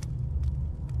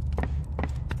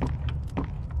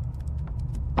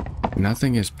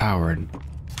 Nothing is powered.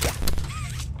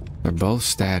 They're both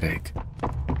static.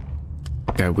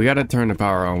 Okay, we gotta turn the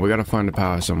power on. We gotta find the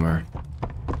power somewhere.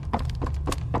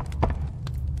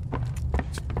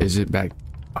 Is it back?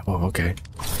 Oh, okay.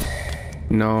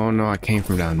 No, I came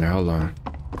from down there. Hold on.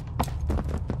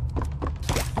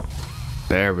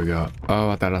 There we go.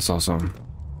 Oh, I thought I saw something.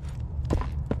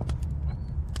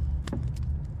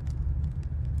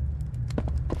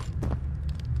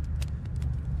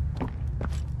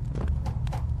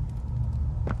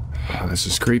 Oh, this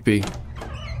is creepy.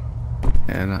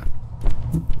 And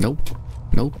nope,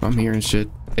 I'm hearing shit.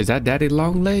 Is that Daddy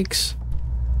Long Legs?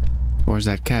 Or is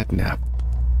that catnap?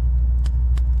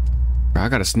 I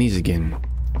gotta sneeze again.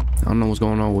 I don't know what's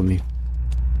going on with me.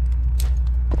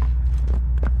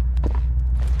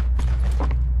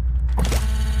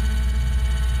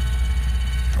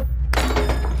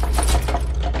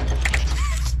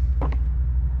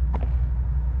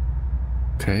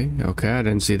 Okay, I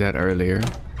didn't see that earlier.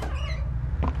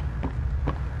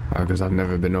 Because I've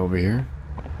never been over here.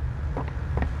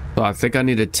 So I think I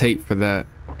need a tape for that.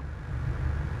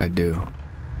 I do.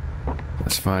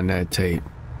 Let's find that tape.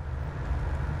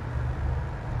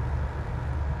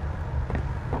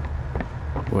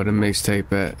 What a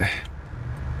mixtape at? I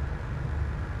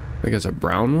think it's a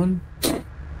brown one.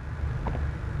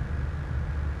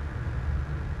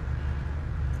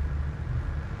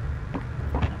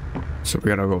 So we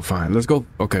gotta go find. Let's go.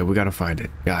 Okay, we gotta find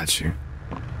it. Got you.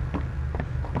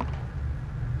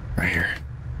 Right here.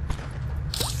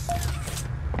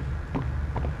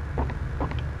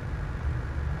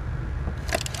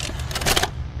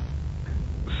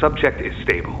 Subject is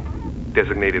stable.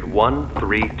 Designated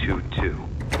 1322.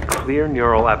 Clear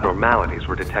neural abnormalities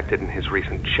were detected in his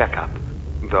recent checkup.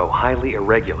 Though highly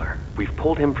irregular, we've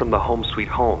pulled him from the home sweet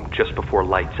home just before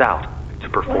lights out to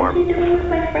perform... What is he doing with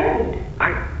my friend?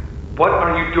 What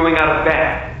are you doing out of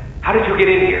bed? How did you get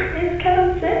in here? Is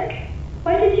Kevin sick?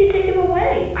 Why did you take him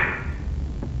away?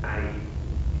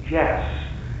 Yes.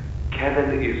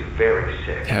 Kevin is very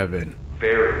sick. Kevin.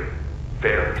 Very,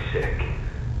 very sick.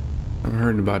 I've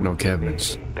heard about no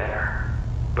Kevins. Better.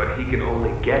 But he can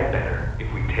only get better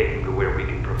if we take him to where we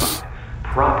can provide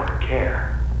proper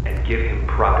care and give him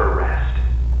proper rest.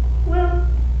 Well,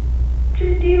 do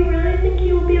you really think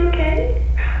he will be okay?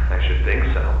 I should think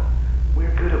so.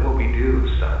 We're good at what we do,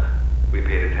 son. We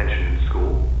paid attention in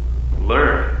school,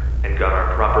 learned, and got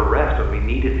our proper rest when we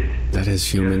needed it. That is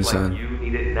human, just like son. You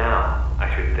need it now,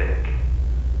 I should think.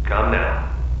 Come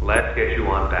now, let's get you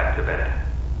on back to bed.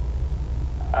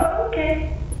 Oh,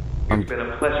 okay. It's been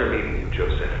a pleasure meeting you,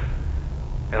 Joseph.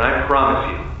 And I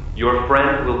promise you, your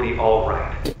friend will be all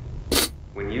right.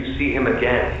 When you see him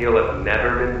again, he'll have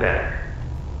never been better.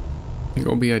 You're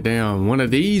gonna be a damn one of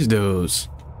these dudes.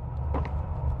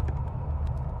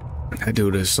 That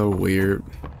dude is so weird.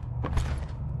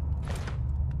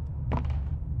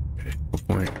 Okay, good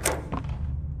point.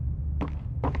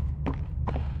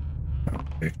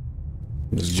 Okay.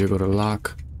 Just jiggle the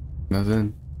lock.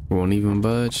 Nothing. Won't even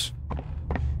budge.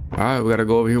 Alright, we gotta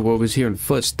go over here. What was hearing?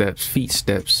 Footsteps, feet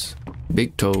steps,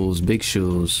 big toes, big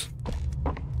shoes.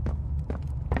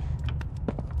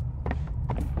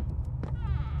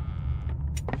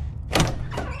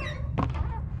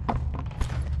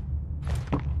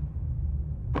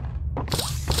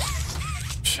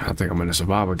 I think I'm in a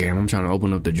survival game. I'm trying to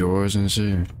open up the drawers and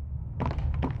shit.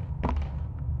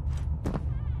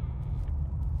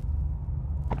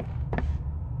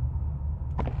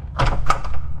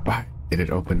 Why did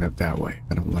it open up that way?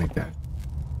 I don't like that.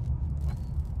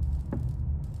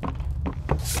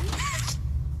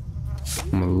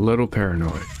 I'm a little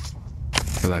paranoid.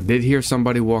 Because I did hear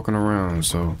somebody walking around,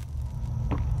 so...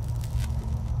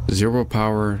 Zero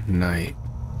power night.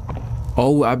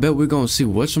 Oh, I bet we're gonna see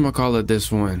whatchamacallit this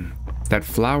one. That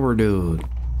flower dude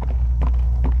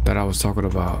that I was talking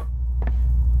about.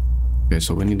 Okay,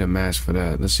 so we need a mask for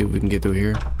that. Let's see if we can get through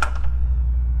here.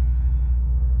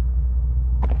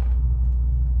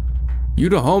 You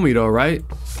the homie though, right?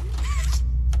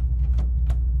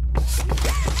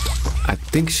 I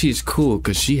think she's cool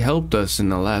because she helped us in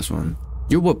the last one.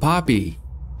 You're with Poppy,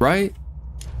 right?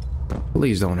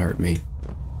 Please don't hurt me.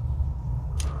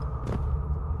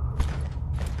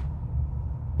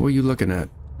 What are you looking at?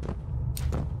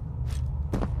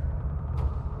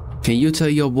 Can you tell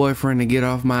your boyfriend to get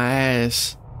off my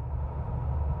ass?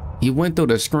 He went through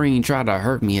the screen, tried to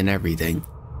hurt me and everything.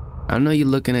 I know you're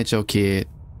looking at your kid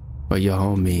or your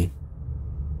homie.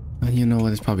 But you know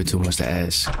what? It's probably too much to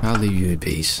ask. I'll leave you in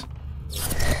peace.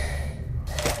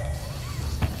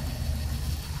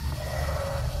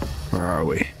 Where are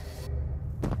we?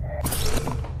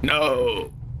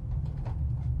 No.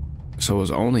 So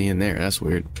it's only in there. That's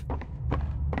weird.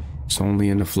 It's only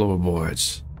in the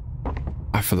floorboards.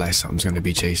 I feel like something's gonna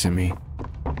be chasing me.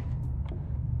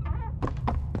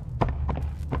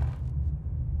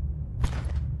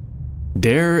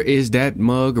 There is that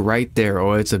mug right there,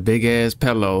 or it's a big ass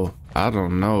pillow. I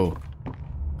don't know.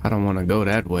 I don't want to go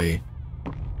that way.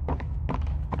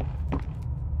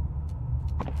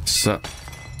 So,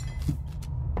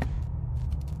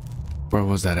 where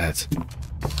was that at?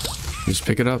 Just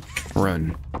pick it up,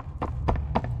 run.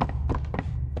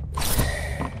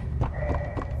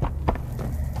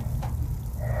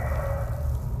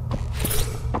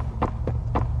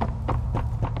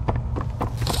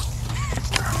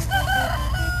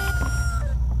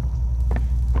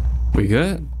 We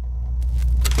good?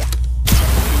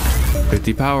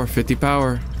 50 power, 50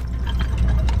 power.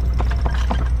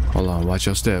 Hold on, watch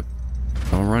your step.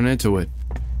 Don't run into it.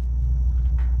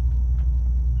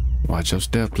 Watch your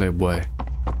step, playboy.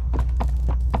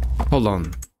 Hold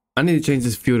on. I need to change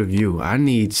this field of view. I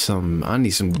need some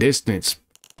distance.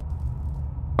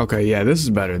 Okay, yeah, this is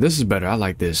better. This is better. I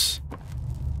like this.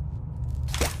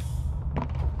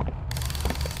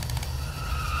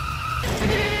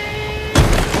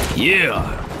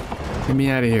 Yeah. Get me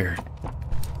out of here.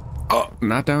 Oh,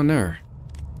 not down there.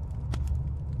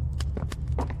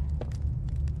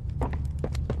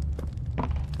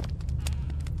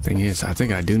 Thing is, I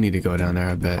think I do need to go down there,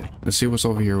 I bet. Let's see what's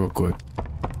over here real quick.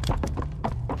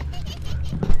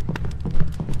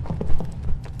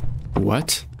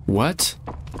 What? What?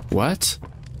 What?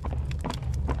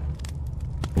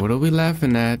 What are we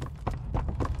laughing at?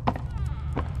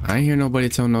 I ain't hear nobody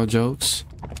tell no jokes.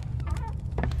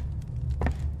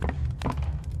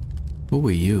 Who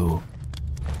are you?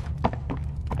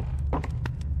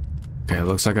 Okay,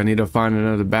 looks like I need to find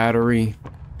another battery.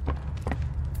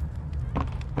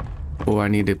 Oh, I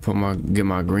need to get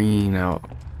my green out.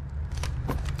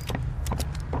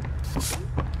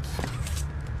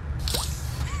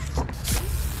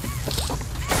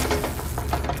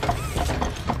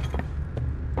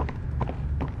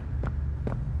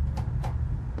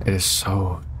 It is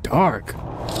so dark.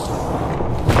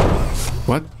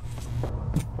 What?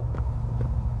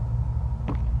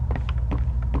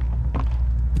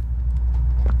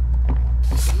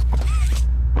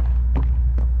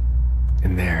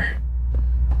 In there.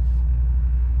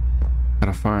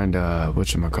 Gotta find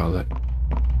whatchamacallit.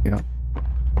 Yep.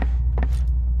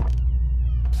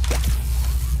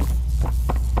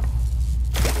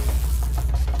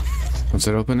 What's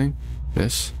it opening?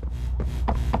 This?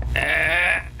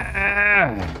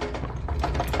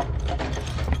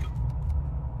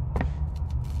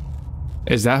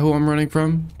 Is that who I'm running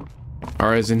from?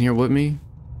 Or is in here with me?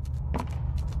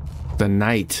 The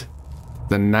night.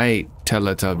 The night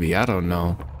Teletubby. I don't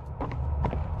know.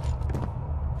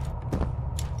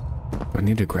 I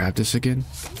need to grab this again?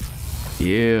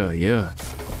 Yeah, yeah.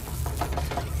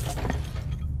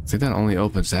 I think that only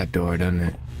opens that door, doesn't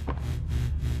it?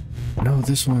 No,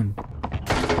 this one.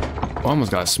 Oh,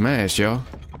 almost got smashed, yo.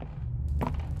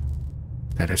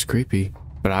 That is creepy.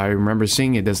 But I remember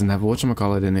seeing it doesn't have a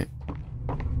whatchamacallit in it.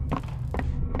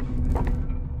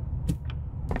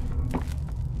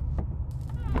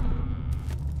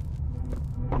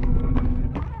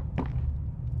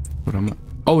 What am I?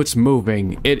 Oh, it's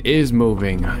moving. It is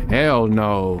moving. Hell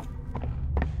no.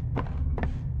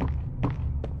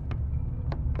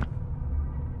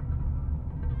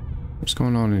 What's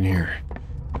going on in here?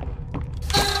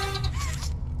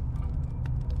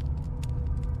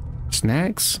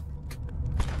 Snacks?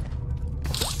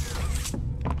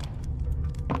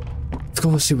 Let's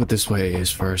go see what this way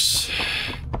is first.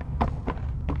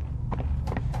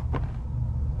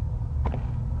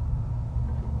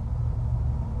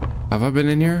 Have I been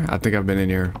in here? I think I've been in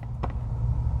here.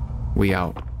 We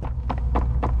out.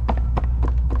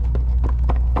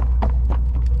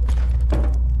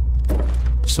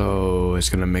 So it's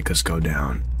gonna make us go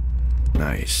down.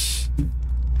 Nice.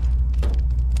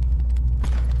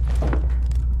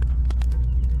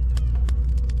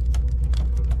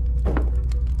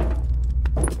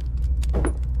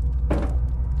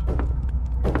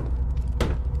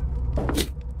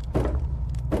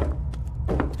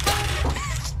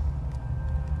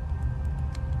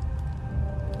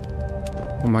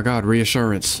 my God,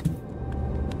 reassurance.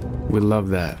 We love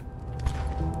that.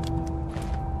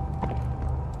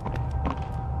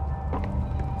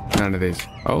 None of these.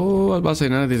 Oh, I was about to say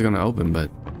none of these are gonna open, but.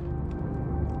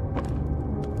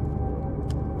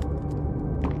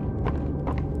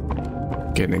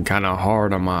 Getting kind of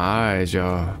hard on my eyes,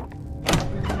 y'all.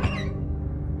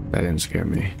 That didn't scare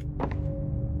me.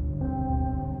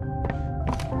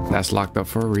 That's locked up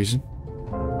for a reason.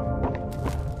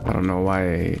 I don't know why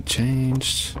it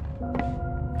changed.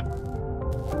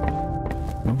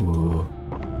 Ooh.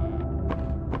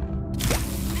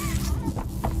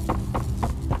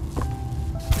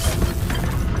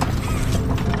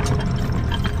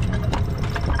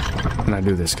 Can I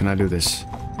do this? Can I do this?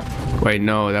 Wait,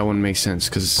 no, that wouldn't make sense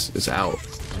because it's out.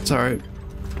 It's alright.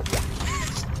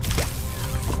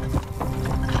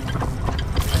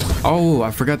 Oh,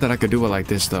 I forgot that I could do it like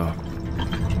this though.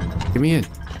 Get me in.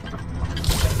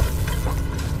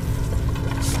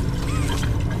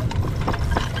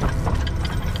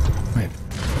 Wait.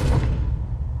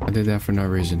 I did that for no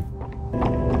reason.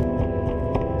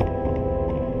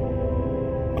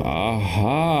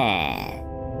 Aha.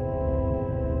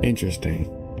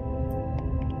 Interesting.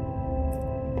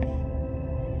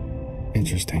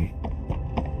 Interesting.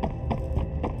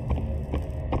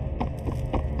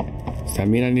 Does that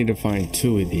mean I need to find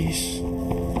 2 of these?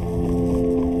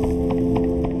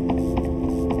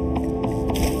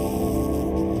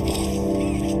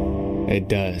 It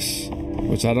does.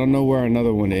 Which I don't know where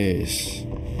another one is.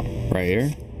 Right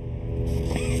here?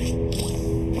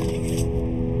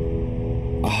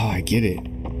 Ah, I get it.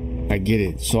 I get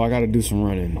it. So I gotta do some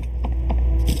running.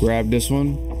 Grab this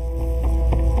one.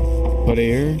 Put it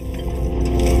here.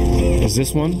 Is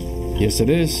this one? Yes, it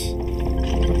is.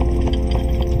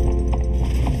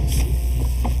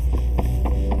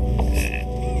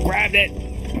 Grabbed it.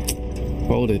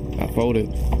 Folded. I folded.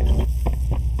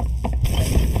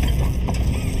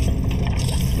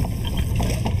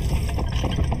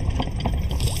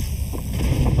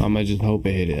 I'ma just hope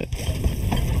it hit it.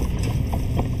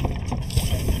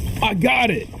 I got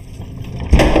it.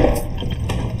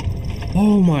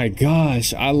 Oh my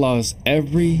gosh, I lost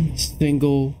every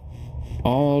single,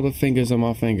 all the fingers on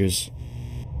my fingers.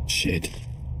 Shit,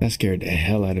 that scared the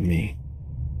hell out of me.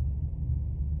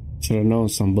 Should have known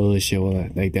some bullshit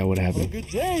like that would happen. Good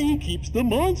day keeps the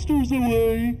monsters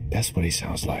away. That's what he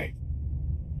sounds like.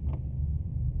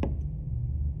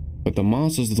 But the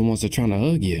monsters are the ones that are trying to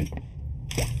hug you.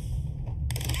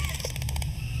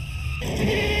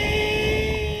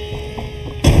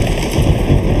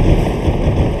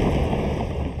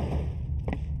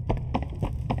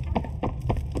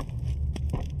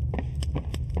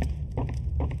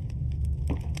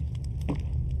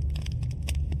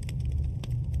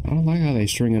 I don't like how they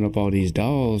stringing up all these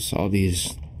dolls, all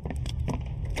these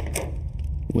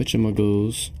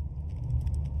witchamagoos.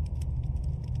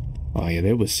 Oh yeah,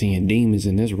 they was seeing demons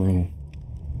in this room.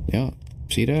 Yeah,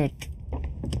 see that?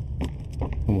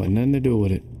 I want nothing to do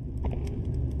with it.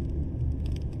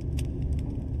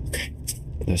 Okay,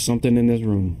 there's something in this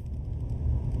room.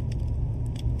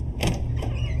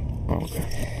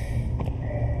 Okay.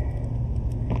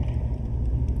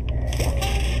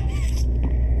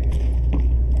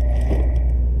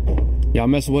 Y'all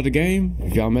messing with the game?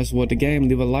 If y'all messing with the game,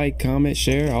 leave a like, comment,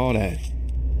 share, all that.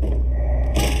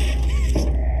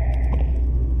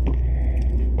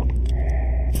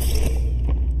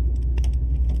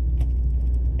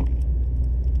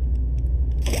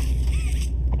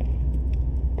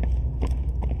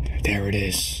 There it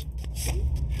is.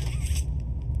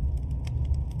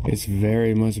 It's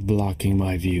very much blocking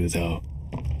my view though.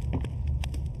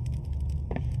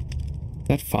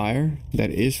 That fire? That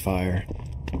is fire.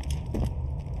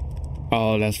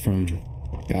 Oh, that's from...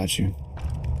 Got you.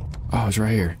 Oh, it's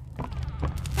right here.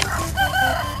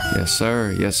 Yes,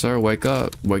 sir. Yes, sir. Wake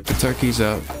up. Wake the turkeys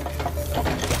up.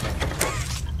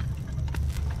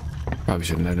 Probably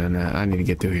shouldn't have done that. I need to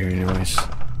get through here anyways.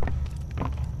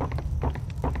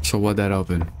 So what'd that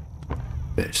open?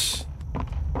 This.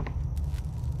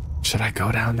 Should I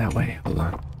go down that way? Hold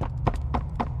on.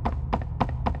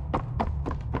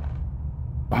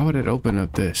 Why would it open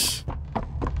up this?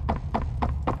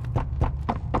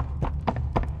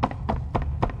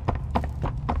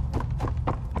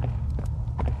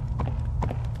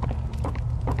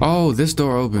 Oh, this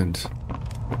door opened.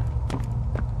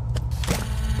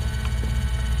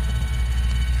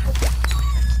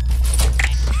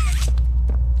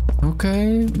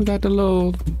 Okay, we got the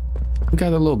little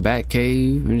bat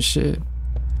cave and shit.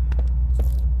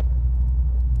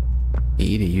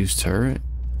 E to use turret.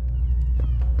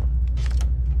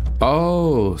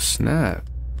 Oh, snap.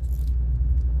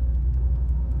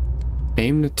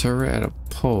 Aim the turret at a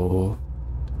pole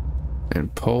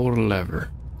and pull the lever.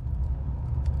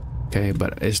 Okay,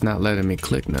 but it's not letting me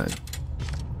click none.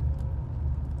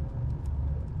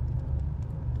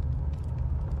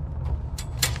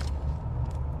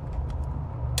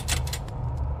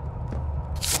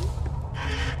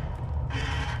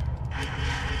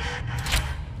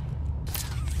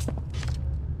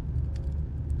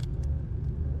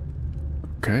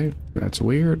 Okay, that's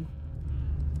weird.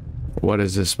 What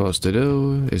is this supposed to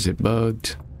do? Is it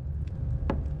bugged?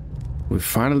 We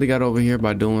finally got over here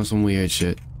by doing some weird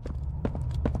shit.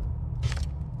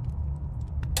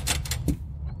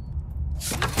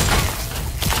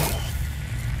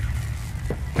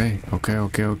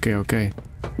 Okay.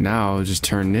 Now I'll just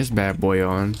turn this bad boy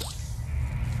on.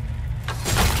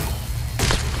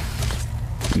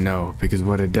 No, because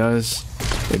what it does,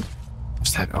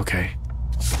 it's that, okay.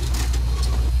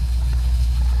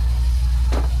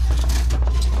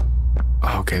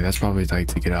 Okay, that's probably like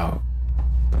to get out.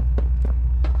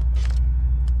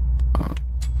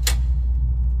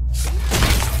 Is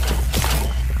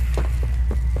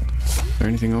there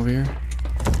anything over here?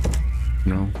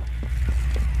 No.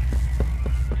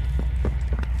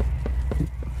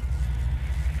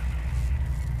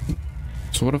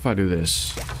 So what if I do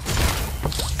this?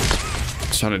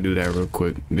 Let's try to do that real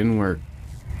quick. Didn't work.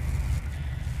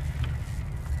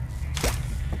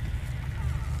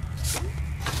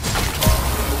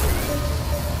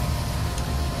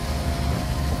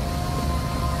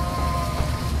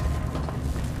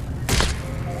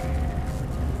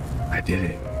 I did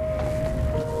it.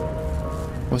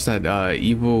 What's that?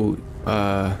 Evil,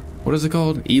 what is it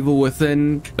called? Evil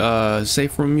Within,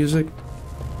 safe room music?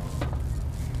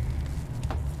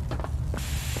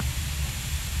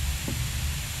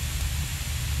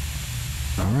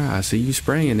 Alright, I see you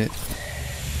spraying it.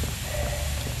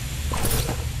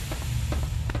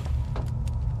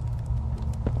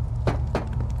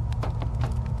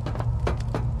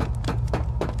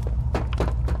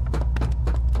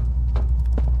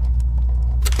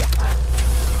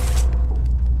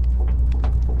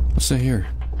 What's in here?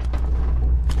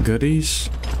 Goodies?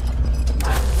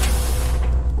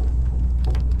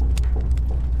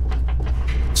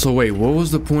 So wait, what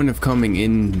was the point of coming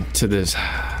into this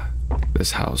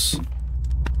house?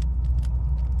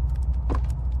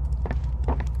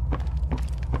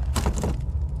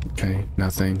 Okay,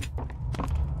 nothing.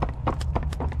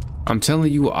 I'm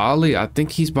telling you, Ollie, I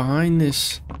think he's behind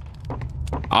this.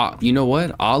 You know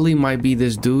what? Ollie might be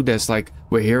this dude that's like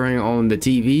we're hearing on the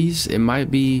TVs. It might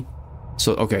be.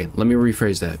 So, okay, let me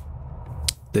rephrase that.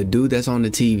 The dude that's on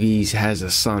the TVs has a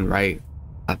son, right?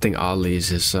 I think Ollie is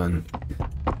his son.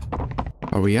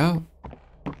 Are we out?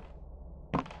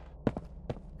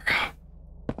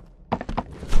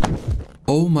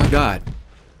 Oh my God.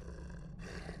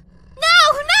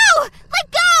 No!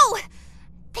 Let go!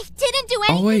 They didn't do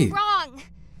anything wrong.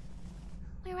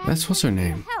 That's what's her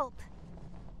name?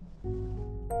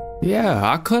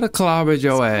 Yeah, I could have clobbered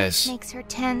your ass. Makes her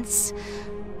tense.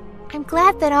 I'm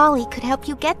glad that Ollie could help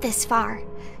you get this far.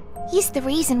 He's the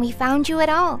reason we found you at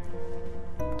all.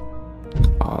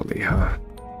 Ollie, huh?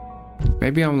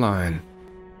 Maybe I'm lying.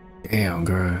 Damn,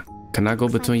 girl. Can I go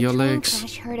between your legs?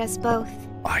 Crash hurt us both.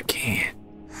 I can't.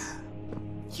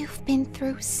 You've been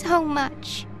through so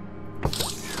much.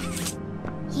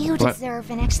 You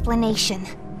deserve an explanation.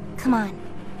 Come on.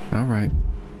 All right.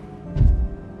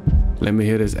 Let me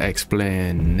hear this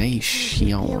explanation.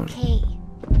 We'll be okay.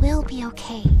 We'll be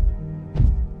okay.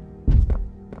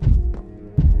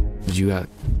 What you got?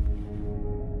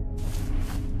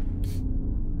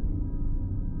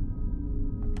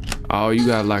 Oh, you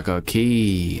got like a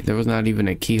key. There was not even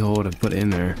a keyhole to put in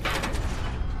there.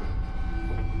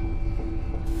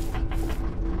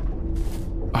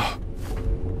 Oh,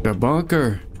 the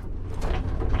bunker.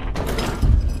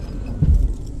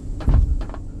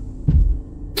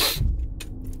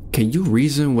 Can you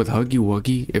reason with Huggy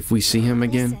Wuggy if we see him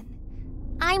again? Listen,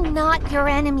 I'm not your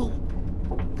enemy,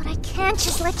 but I can't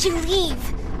just let you leave.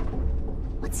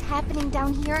 What's happening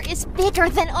down here is bigger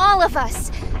than all of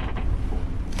us.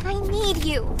 I need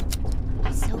you,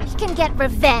 so we can get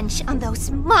revenge on those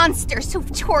monsters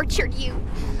who've tortured you,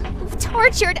 who've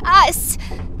tortured us.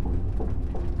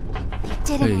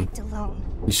 They didn't act alone.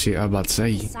 You see, I'm about to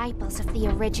say. Disciples of the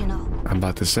original. I'm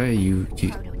about to say you.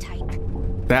 Prototype.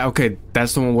 That okay?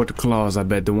 That's the one with the claws. I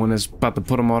bet the one that's about to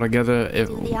put them all together.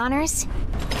 Do the honors.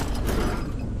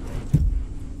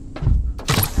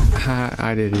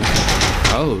 I did it.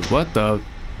 Oh, what the?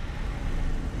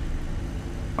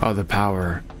 Oh, the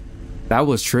power. That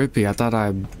was trippy. I thought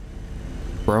I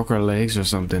broke her legs or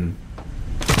something.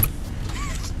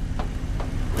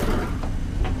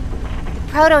 The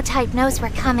prototype knows we're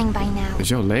coming by now.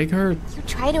 Does your leg hurt? You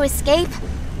try to escape,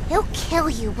 he'll kill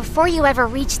you before you ever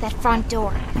reach that front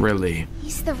door. Really?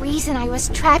 He's the reason I was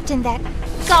trapped in that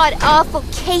god-awful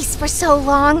case for so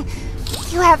long.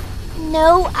 You have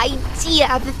no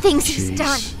idea of the things he's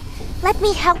done. Let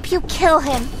me help you kill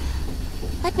him.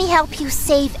 Let me help you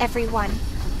save everyone.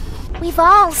 We've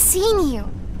all seen you.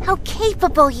 How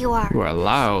capable you are. You are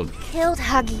loud. You killed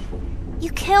Huggy. You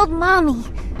killed Mommy.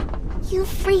 You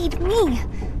freed me.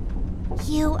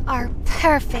 You are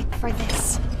perfect for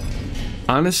this.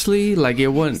 Honestly, like it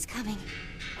wasn't. He's coming.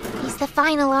 He's the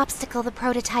final obstacle the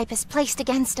prototype has placed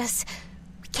against us.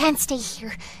 We can't stay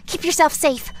here. Keep yourself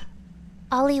safe.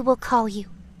 Ollie will call you.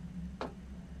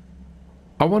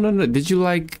 I want to know, did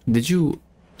you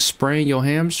sprain your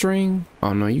hamstring?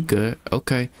 Oh no, you good.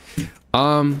 Okay.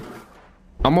 I'm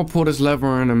gonna pull this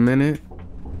lever in a minute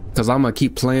because I'm gonna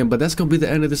keep playing, but that's gonna be the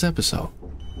end of this episode.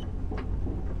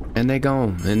 And they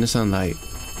gone in the sunlight.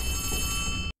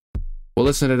 We'll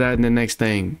listen to that in the next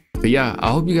thing. But yeah,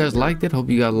 I hope you guys liked it. Hope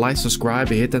you guys like, subscribe,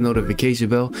 and hit that notification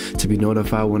bell to be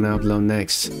notified when I upload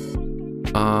next.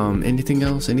 Anything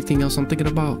else? Anything else I'm thinking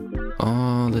about?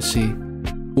 Let's see.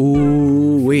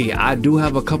 Ooh, wait, I do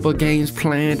have a couple of games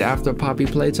planned after Poppy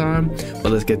Playtime,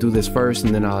 but let's get through this first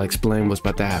and then I'll explain what's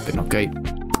about to happen, okay?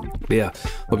 But yeah,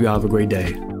 hope y'all have a great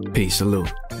day. Peace,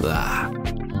 salute. Blah.